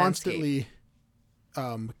have the constantly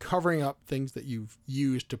covering up things that you've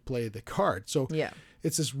used to play the card. So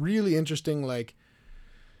it's this really interesting like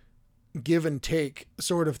give and take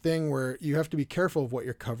sort of thing where you have to be careful of what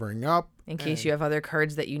you're covering up in case you have other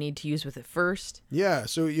cards that you need to use with it first. Yeah,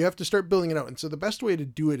 so you have to start building it out. And so the best way to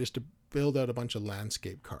do it is to build out a bunch of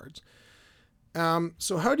landscape cards.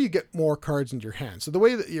 So how do you get more cards into your hand? So the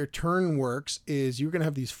way that your turn works is you're going to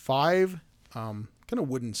have these 5 kind of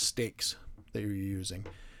wooden stakes that you're using.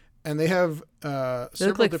 And they have they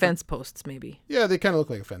look like fence posts, maybe. Yeah, they kind of look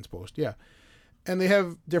like a fence post, yeah. And they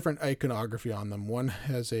have different iconography on them. One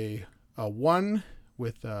has a 1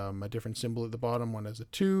 with a different symbol at the bottom. One has a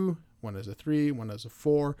 2, one has a 3, one has a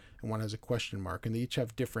 4, and one has a question mark. And they each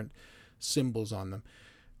have different symbols on them.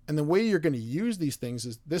 And the way you're going to use these things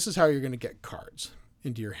is this is how you're going to get cards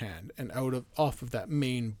into your hand and off of that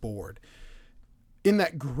main board. In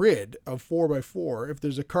that grid of 4x4, if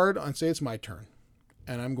there's a card on, say it's my turn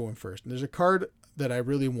and I'm going first, and there's a card that I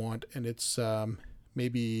really want, and it's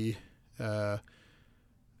maybe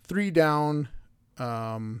 3 down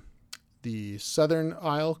the southern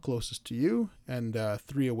aisle closest to you and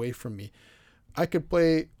 3 away from me, I could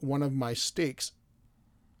play one of my stakes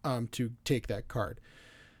to take that card.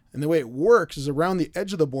 And the way it works is around the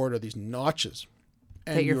edge of the board are these notches.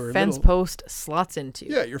 And that your fence post slots into.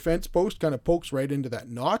 Yeah, your fence post kind of pokes right into that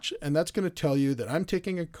notch, and that's going to tell you that I'm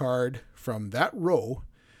taking a card from that row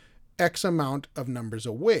X amount of numbers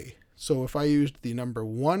away. So if I used the number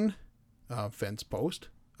 1 fence post,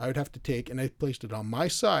 I would have to take, and I placed it on my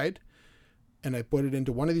side, and I put it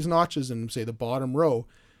into one of these notches in, say, the bottom row,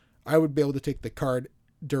 I would be able to take the card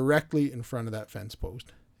directly in front of that fence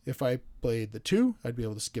post. If I played the 2, I'd be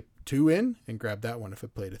able to skip 2 in and grab that one. If I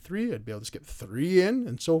played a 3, I'd be able to skip 3 in,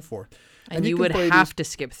 and so forth. And you would have to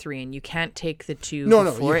skip 3 in. You can't take the 2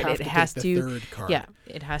 before it. It has to take the third card. Yeah,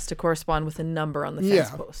 it has to correspond with a number on the fence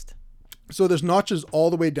post. So there's notches all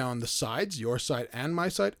the way down the sides, your side and my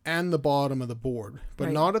side, and the bottom of the board,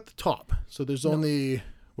 but not at the top. So there's only,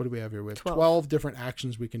 what do we have here? We have 12 different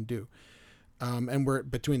actions we can do. And we're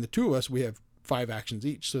between the two of us, we have 5 actions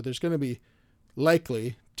each. So there's going to be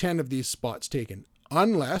likely 10 of these spots taken,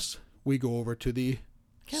 unless we go over to the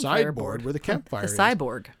sideboard where the campfire is. The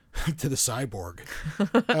cyborg. To the cyborg.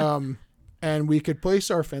 And we could place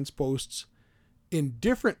our fence posts in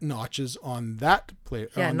different notches on that play.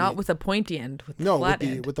 Yeah, not with a pointy end, with the flat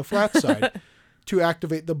end. With the flat side to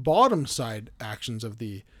activate the bottom side actions of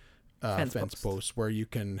the fence posts, where you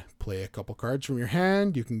can play a couple cards from your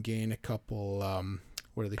hand. You can gain a couple,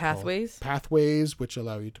 what are they called? Pathways, which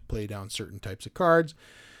allow you to play down certain types of cards.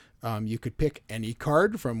 You could pick any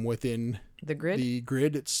card from within the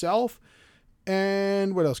grid itself.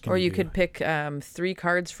 And what else can you do? Or you could pick 3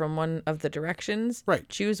 cards from one of the directions. Right.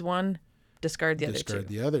 Choose one, discard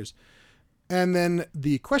the others. And then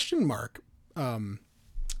the question mark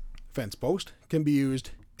fence post can be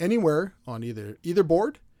used anywhere on either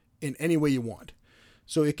board in any way you want.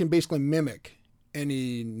 So it can basically mimic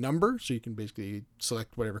any number. So you can basically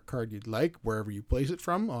select whatever card you'd like, wherever you place it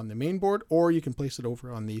from on the main board, or you can place it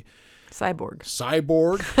over on the Cyborg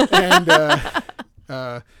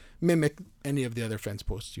and mimic any of the other fence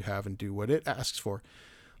posts you have and do what it asks for.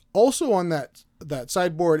 Also on that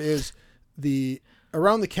sideboard is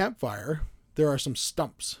around the campfire, there are some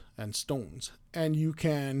stumps and stones, and you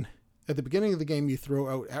can, at the beginning of the game, you throw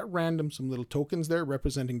out at random some little tokens there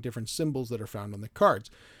representing different symbols that are found on the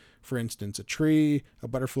cards. For instance, a tree, a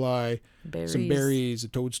butterfly, some berries, a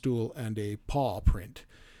toadstool, and a paw print.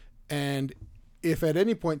 And if at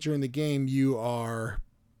any point during the game you are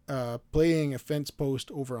playing a fence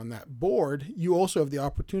post over on that board, you also have the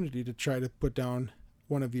opportunity to try to put down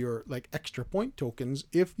one of your like extra point tokens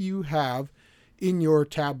if you have in your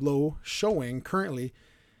tableau showing currently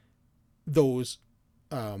those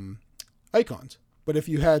icons. But if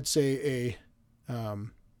you had, say,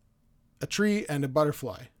 a tree and a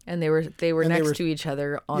butterfly, and they were next to each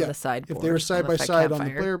other on the sideboard, if they were side by side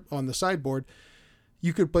on the sideboard,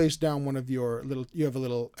 you could place down one of your you have a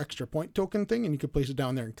little extra point token thing, and you could place it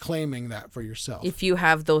down there and claiming that for yourself. If you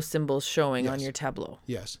have those symbols showing on your tableau.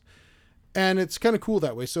 Yes. And it's kind of cool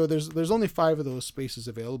that way. So there's only 5 of those spaces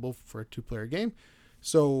available for a 2-player game.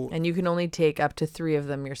 So and you can only take up to 3 of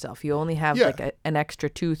them yourself. You only have an extra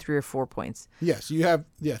 2, 3, or 4 points. Yes, you have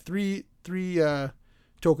three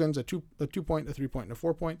tokens, a 2 point, a 3 point, and a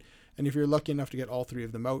 4 point. And if you're lucky enough to get all 3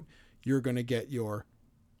 of them out, you're going to get your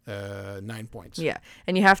 9 points. Yeah,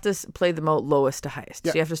 and you have to play them out lowest to highest.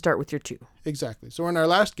 Yeah. So you have to start with your 2. Exactly. So in our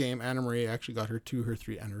last game, Anna Marie actually got her 2, her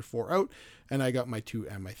 3, and her 4 out, and I got my 2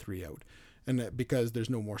 and my 3 out. And because there's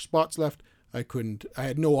no more spots left, I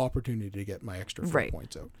had no opportunity to get my extra 4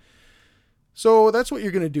 points out. So that's what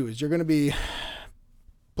you're going to do, is you're going to be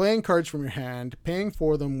playing cards from your hand, paying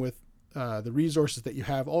for them with the resources that you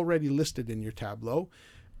have already listed in your tableau,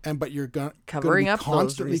 but you're going to be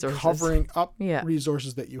constantly covering up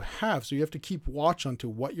resources that you have. So you have to keep watch onto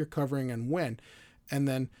what you're covering and when. And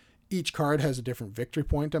then each card has a different victory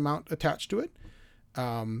point amount attached to it.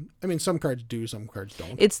 I mean, some cards do, some cards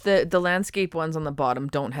don't. It's the landscape ones on the bottom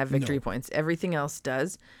don't have victory points. Everything else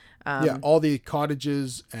does. All the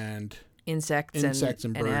cottages and insects and birds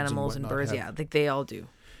and animals and birds. They all do.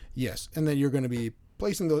 Yes, and then you're going to be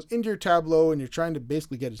placing those into your tableau, and you're trying to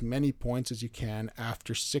basically get as many points as you can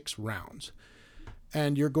after 6 rounds.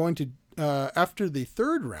 And you're going to after the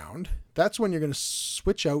 3rd round, that's when you're going to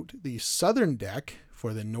switch out the southern deck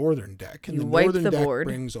for the northern deck. And the northern deck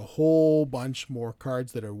brings a whole bunch more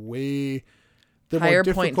cards that are higher more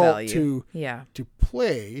difficult point value. to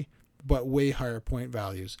play, but way higher point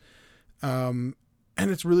values. And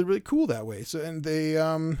it's really, really cool that way. So, and they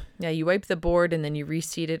you wipe the board and then you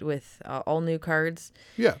reseed it with all new cards.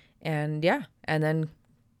 Yeah. And then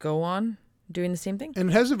go on doing the same thing. And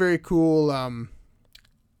it has a very cool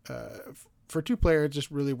for 2-player, it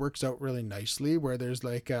just really works out really nicely, where there's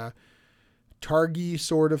like a targy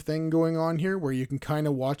sort of thing going on here, where you can kind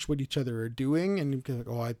of watch what each other are doing, and you can like,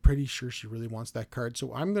 I'm pretty sure she really wants that card,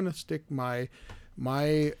 so I'm going to stick my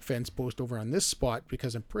fence post over on this spot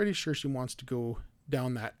because I'm pretty sure she wants to go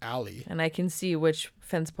down that alley. And I can see which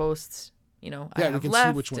fence posts, I have we can left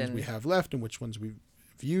see which ones we have left and which ones we've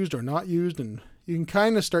used or not used, and you can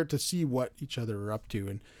kind of start to see what each other are up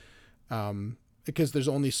to. And because there's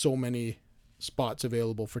only so many spots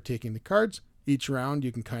available for taking the cards each round,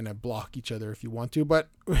 you can kind of block each other if you want to. But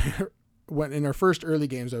when in our first early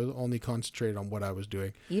games, I was only concentrated on what I was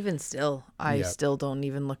doing. Even still, I still don't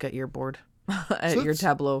even look at your board, your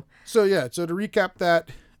tableau. So to recap that,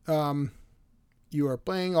 you are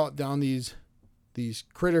playing down these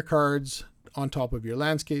critter cards on top of your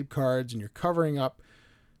landscape cards, and you're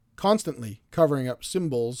constantly covering up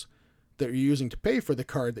symbols that you're using to pay for the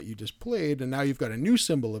card that you just played. And now you've got a new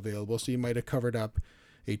symbol available. So you might have covered up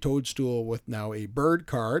a toadstool with now a bird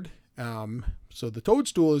card. So the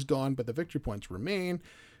toadstool is gone, but the victory points remain.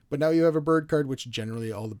 But now you have a bird card, which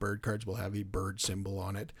generally all the bird cards will have a bird symbol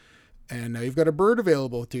on it. And now you've got a bird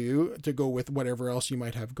available to you to go with whatever else you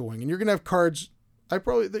might have going. And you're going to have cards.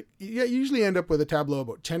 You usually end up with a tableau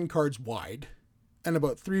about 10 cards wide and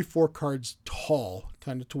about 3-4 cards tall,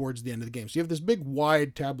 kind of towards the end of the game. So you have this big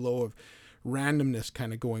wide tableau of randomness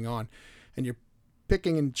kind of going on, and you're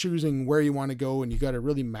picking and choosing where you want to go, and you got to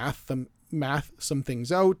really math some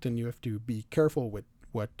things out, and you have to be careful with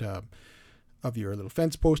what of your little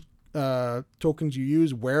fence post tokens you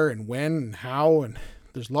use, where and when and how, and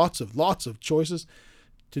there's lots of choices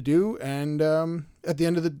to do. And at the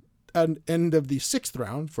end of the 6th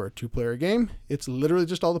round for a 2-player game, it's literally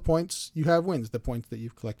just all the points you have wins. The points that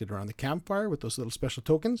you've collected around the campfire with those little special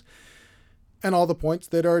tokens, and all the points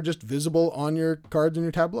that are just visible on your cards in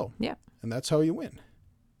your tableau. Yeah. and that's how you win.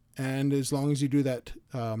 And as long as you do that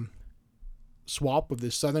swap of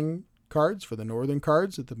the southern cards for the northern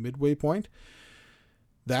cards at the midway point,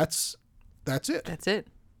 that's it. That's it.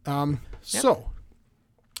 So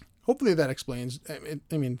hopefully that explains.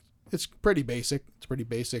 I mean, it's pretty basic. It's pretty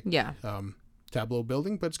basic. Yeah. Tableau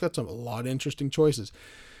building, but it's got a lot of interesting choices.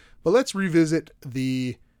 But let's revisit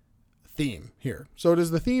the theme here. So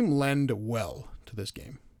does the theme lend well to this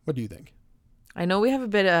game? What do you think? I know we have a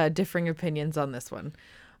bit differing opinions on this one,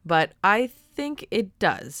 but I think it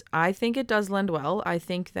does. I think it does lend well. I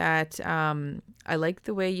think that I like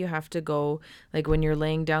the way you have to go, like when you're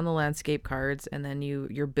laying down the landscape cards and then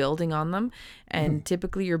you're building on them, and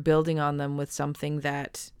typically you're building on them with something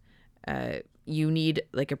that you need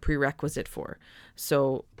like a prerequisite for.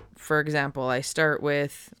 So for example,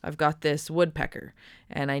 I've got this woodpecker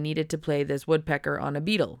and I needed to play this woodpecker on a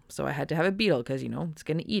beetle. So I had to have a beetle because, it's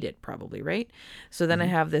going to eat it probably, right? So then I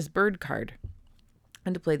have this bird card.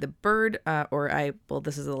 And to play the bird,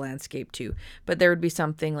 this is a landscape too, but there would be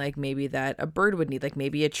something like maybe that a bird would need, like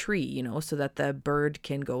maybe a tree, so that the bird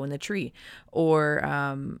can go in the tree, or,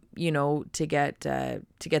 to get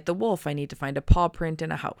the wolf, I need to find a paw print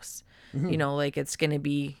in a house, like it's going to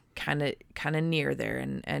be kind of near there.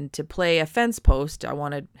 And to play a fence post, I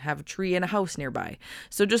want to have a tree and a house nearby.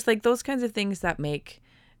 So just like those kinds of things that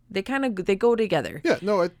they go together. Yeah,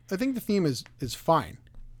 no, I think the theme is fine.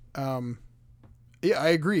 Yeah, I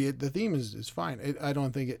agree. The theme is fine. I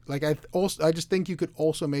don't think it I just think you could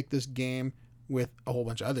also make this game with a whole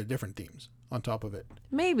bunch of other different themes on top of it.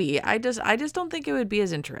 Maybe. I just don't think it would be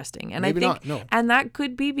as interesting. And Maybe I think not, no. And that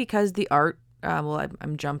could be because the art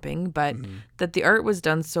I'm jumping, but that the art was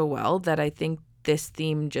done so well that I think this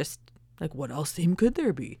theme just like, what else theme could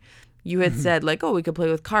there be? You had said like, oh, we could play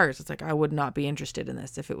with cars. It's like, I would not be interested in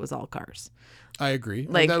this if it was all cars. I agree.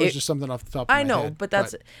 Like that was just something off the top of my head. I know,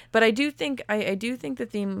 but I do think the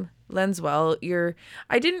theme lends well.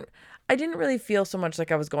 I didn't really feel so much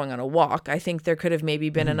like I was going on a walk. I think there could have maybe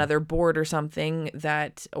been another board or something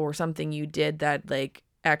something you did that like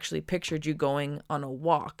actually pictured you going on a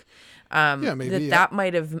walk. Maybe that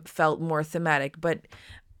might have felt more thematic, but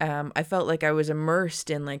I felt like I was immersed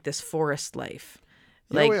in like this forest life.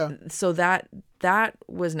 So that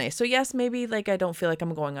was nice. So yes, maybe like I don't feel like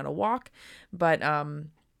I'm going on a walk, but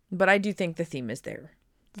I do think the theme is there.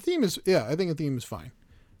 The theme is, I think the theme is fine.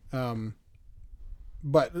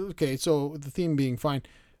 But okay, so the theme being fine,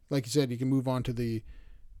 like you said, you can move on to the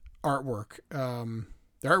artwork.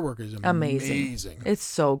 The artwork is amazing. It's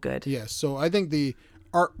so good. Yes. So I think the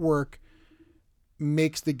artwork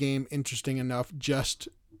makes the game interesting enough just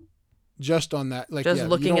on that, like,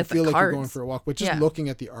 looking you don't at the feel like cards. you're going for a walk, but just looking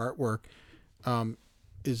at the artwork,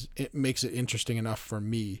 it makes it interesting enough for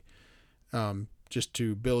me, just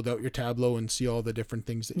to build out your tableau and see all the different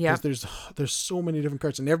things. Because there's so many different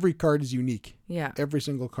cards, and every card is unique. Yeah. Every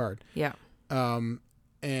single card. Yeah.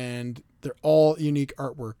 And they're all unique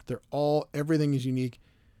artwork. Everything is unique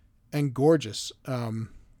and gorgeous.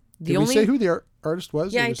 Did we say who the artist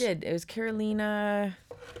was? Yeah, I did. It was Carolina.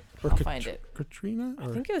 I'll find it. Katrina? I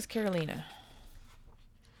think it was Carolina.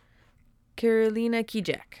 Carolina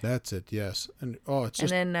Kijek. That's it, yes. And it's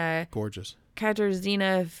just gorgeous.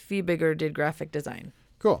 Katarzyna Fiebiger did graphic design.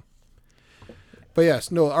 Cool. But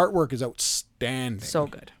yes, no, the artwork is outstanding. So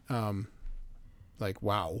good. Like,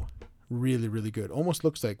 wow. Really, really good. Almost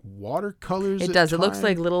looks like watercolors. It does. It looks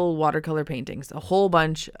like little watercolor paintings. A whole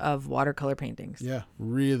bunch of watercolor paintings. Yeah,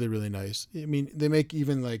 really, really nice. I mean, they make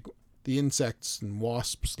even like the insects and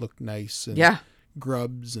wasps look nice, and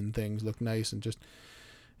grubs and things look nice, and just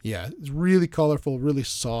it's really colorful, really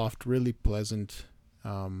soft, really pleasant.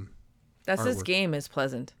 That's artwork. This game is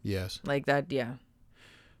pleasant. Yes, like that. Yeah.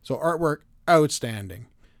 So artwork outstanding,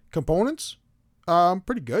 components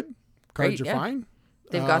pretty good. Cards are fine.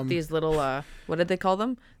 They've got these little what did they call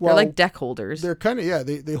them? They're like deck holders. They're kind of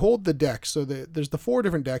they hold the decks. So there's the 4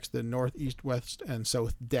 different decks, the north, east, west, and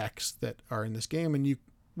south decks that are in this game, and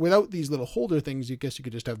without these little holder things, you guess you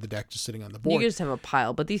could just have the deck just sitting on the board. You could just have a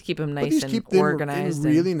pile, but these keep them nice and organized.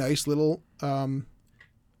 In really nice little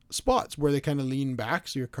spots where they kind of lean back,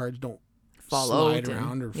 so your cards don't slide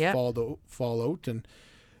around or fall out.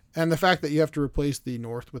 And the fact that you have to replace the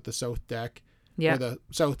north with the south deck, or the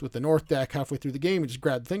south with the north deck halfway through the game, you just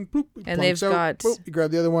grab the thing, boop, and they've got boop, you grab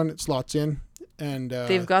the other one, it slots in, and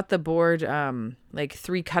they've got the board like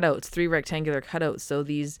 3 rectangular cutouts, so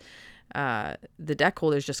these. The deck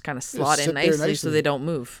holders just kind of slot in nicely so they don't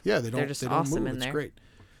move. Yeah, they're just awesome in there. It's great.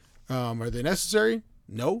 Are they necessary?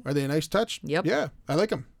 No. Are they a nice touch? Yep. Yeah, I like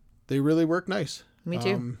them. They really work nice. Me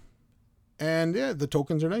too. And yeah, the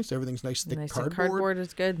tokens are nice. Everything's nice, thick Nice. cardboard. Cardboard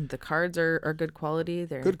is good. The cards are good quality.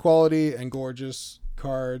 They're Good quality and gorgeous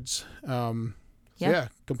cards. Yeah,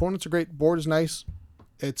 components are great. Board is nice.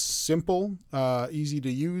 It's simple, easy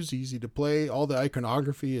to use, easy to play. All the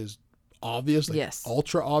iconography is obvious, like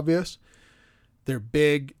ultra obvious. They're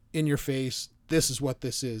big, in your face. This is what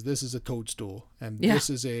this is. This is a toadstool, and this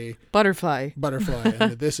is a butterfly,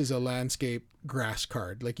 and this is a landscape grass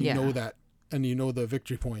card. Like you know that, and you know the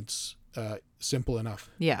victory points. Simple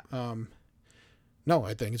enough. Yeah. No,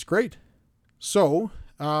 I think it's great. So,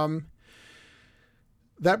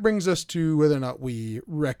 that brings us to whether or not we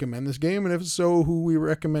recommend this game, and if so, who we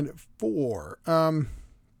recommend it for.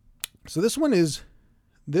 So this one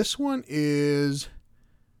is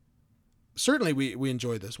certainly we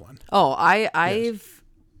enjoyed this one. Oh, I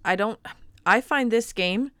find this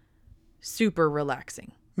game super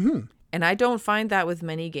relaxing. Mm-hmm. And I don't find that with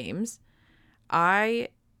many games.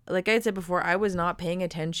 Like I had said before, I was not paying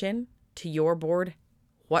attention to your board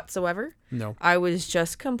whatsoever. No. I was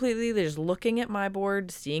just completely just looking at my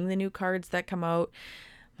board, seeing the new cards that come out.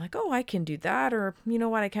 I'm like, oh, I can do that, or you know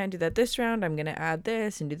what, I can't do that this round. I'm gonna add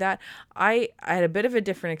this and do that. I had a bit of a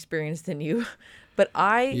different experience than you, but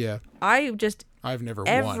I've never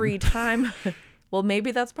every won. Time. Well,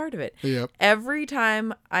 maybe that's part of it. Yep. Every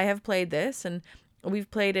time I have played this, and we've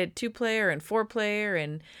played it 2-player and 4-player,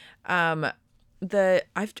 and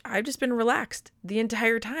I've just been relaxed the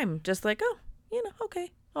entire time, just like, oh,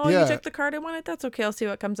 okay. Oh, you took the card I wanted. That's okay. I'll see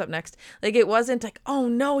what comes up next. Like, it wasn't like, oh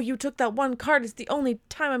no, you took that one card. It's the only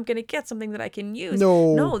time I'm gonna get something that I can use.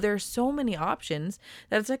 No, there's so many options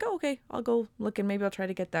that it's like, oh, okay, I'll go look and maybe I'll try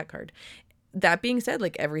to get that card. That being said,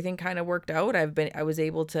 like, everything kind of worked out. I was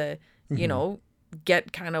able to,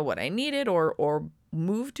 get kind of what I needed or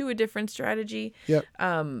move to a different strategy. Yep.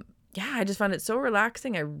 I just found it so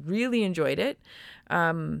relaxing. I really enjoyed it.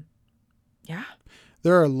 Yeah.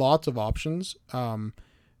 There are lots of options.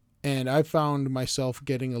 And I found myself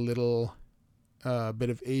getting a little bit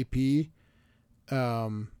of AP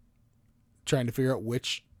trying to figure out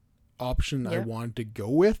which option I wanted to go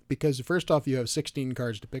with, because first off, you have 16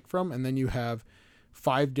 cards to pick from, and then you have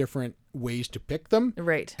 5 different ways to pick them.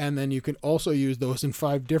 Right. And then you can also use those in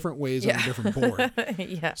 5 different ways on a different board.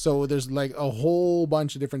 Yeah. So there's like a whole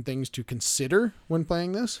bunch of different things to consider when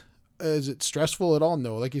playing this. Is it stressful at all?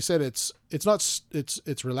 No. Like you said, it's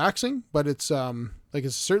relaxing, but it's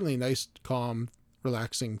it's certainly a nice, calm,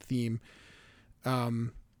 relaxing theme.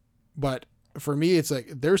 But for me, it's like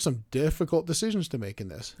there's some difficult decisions to make in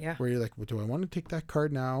this. Yeah. Where you're like, well, do I want to take that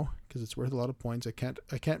card now because it's worth a lot of points? I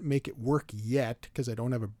can't make it work yet because I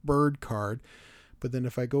don't have a bird card. But then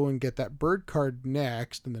if I go and get that bird card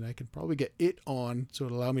next, and then I can probably get it on, so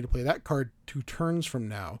it'll allow me to play that card 2 turns from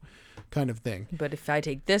now, kind of thing. But if I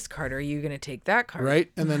take this card, are you going to take that card?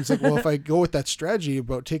 Right? And then it's like, well, if I go with that strategy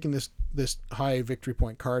about taking this high victory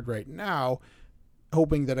point card right now,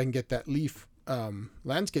 hoping that I can get that leaf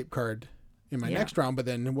landscape card in my next round, but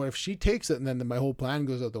then what if she takes it and then my whole plan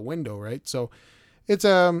goes out the window, right? So it's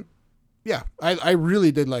I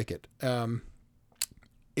really did like it.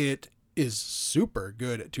 It is super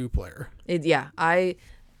good at 2-player. I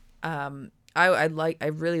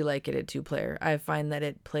really like it at 2-player. I find that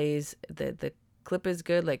it plays the clip is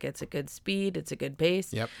good. Like, it's a good speed, it's a good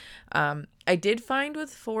pace. Yep. I did find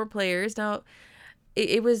with 4 players now,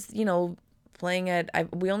 it was playing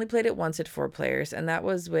we only played it once at 4 players, and that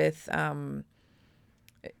was with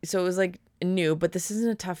so it was like new, but this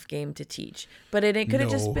isn't a tough game to teach. But it could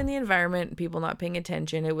have just been the environment, people not paying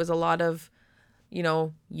attention. It was a lot of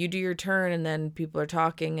you do your turn and then people are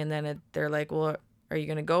talking, and then they're like, well, are you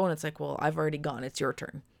going to go? And it's like, well, I've already gone. It's your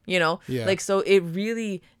turn, Yeah. Like, so it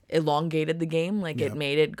really elongated the game. Like, it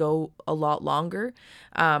made it go a lot longer.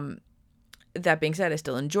 That being said, I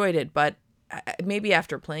still enjoyed it, but maybe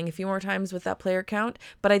after playing a few more times with that player count.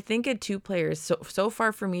 But I think at 2 players, so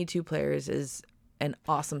far for me, 2 players is an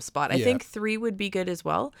awesome spot. I think 3 would be good as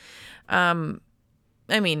well. I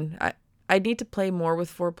mean, I need to play more with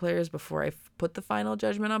 4 players before I put the final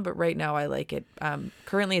judgment on, but right now I like it.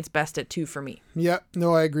 Currently it's best at 2 for me. Yeah,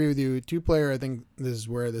 no, I agree with you. 2-player, I think this is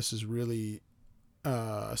where this is really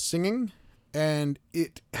singing, and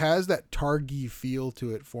it has that Targi feel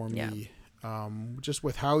to it for me. Just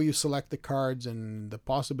with how you select the cards and the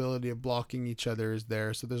possibility of blocking each other is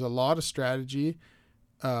there. So there's a lot of strategy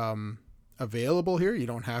available here. You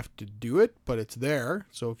don't have to do it, but it's there.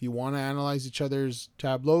 So if you want to analyze each other's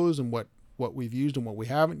tableaus and what we've used and what we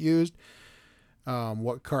haven't used,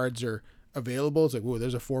 what cards are available. It's like, whoa,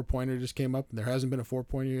 there's a 4-pointer just came up and there hasn't been a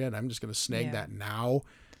 4-pointer yet. I'm just going to snag that now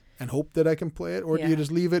and hope that I can play it. Or do you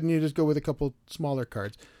just leave it and you just go with a couple smaller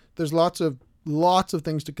cards? There's lots of lots of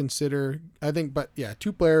things to consider, I think. But yeah,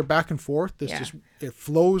 2-player back and forth. It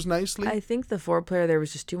flows nicely. I think the 4-player, there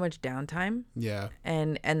was just too much downtime. Yeah.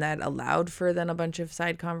 And that allowed for then a bunch of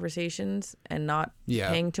side conversations and not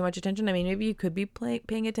paying too much attention. I mean, maybe you could be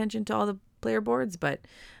paying attention to all the player boards, but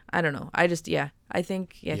I don't know. I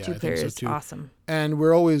think 2-player is awesome. And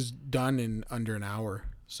we're always done in under an hour.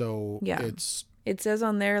 So it says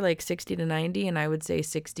on there like 60 to 90, and I would say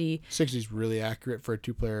 60. 60 is really accurate for a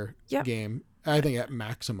 2-player game. I think at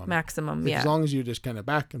maximum. As long as you just kind of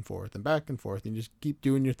back and forth and you just keep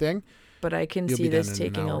doing your thing. But I can see this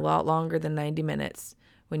taking a lot longer than 90 minutes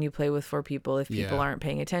when you play with 4 people if people aren't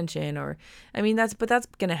paying attention. Or, I mean, that's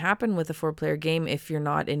going to happen with a 4-player game if you're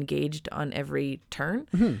not engaged on every turn.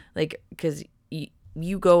 Mm-hmm. Like, because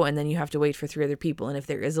you go and then you have to wait for 3 other people. And if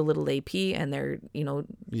there is a little AP and they're,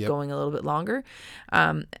 going a little bit longer,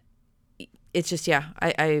 it's just,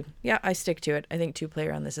 I stick to it. I think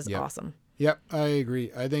 2-player on this is awesome. Yep, I agree.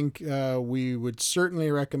 I think we would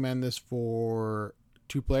certainly recommend this for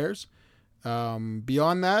 2 players.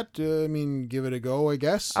 Beyond that, give it a go, I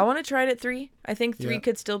guess. I want to try it at 3. I think 3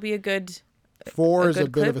 could still be a good 4 is a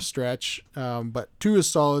bit of a stretch, but 2 is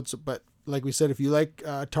solid. But like we said, if you like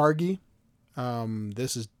Targi,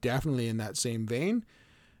 this is definitely in that same vein.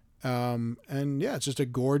 And it's just a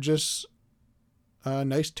gorgeous,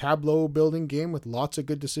 nice tableau building game with lots of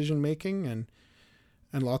good decision making and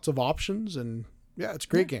lots of options. And it's a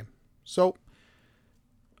great game. So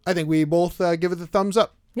I think we both give it the thumbs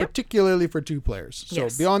up, particularly for 2 players. So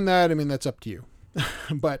beyond that, that's up to you.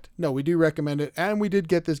 But no, we do recommend it. And we did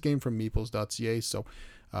get this game from meeples.ca. So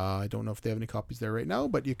I don't know if they have any copies there right now,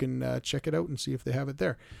 but you can check it out and see if they have it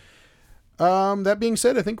there. That being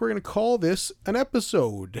said, I think we're going to call this an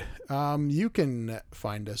episode. You can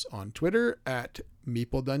find us on Twitter at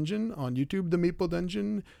Meeple Dungeon, on YouTube, The Meeple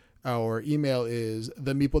Dungeon. Our email is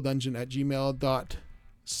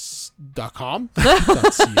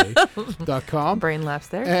themeepledungeon@gmail.com. Brain lapse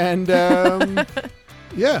there. And I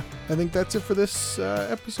think that's it for this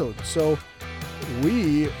episode. So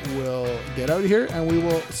we will get out of here and we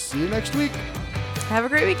will see you next week. Have a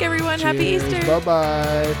great week, everyone. Cheers. Happy Easter.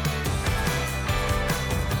 Bye-bye.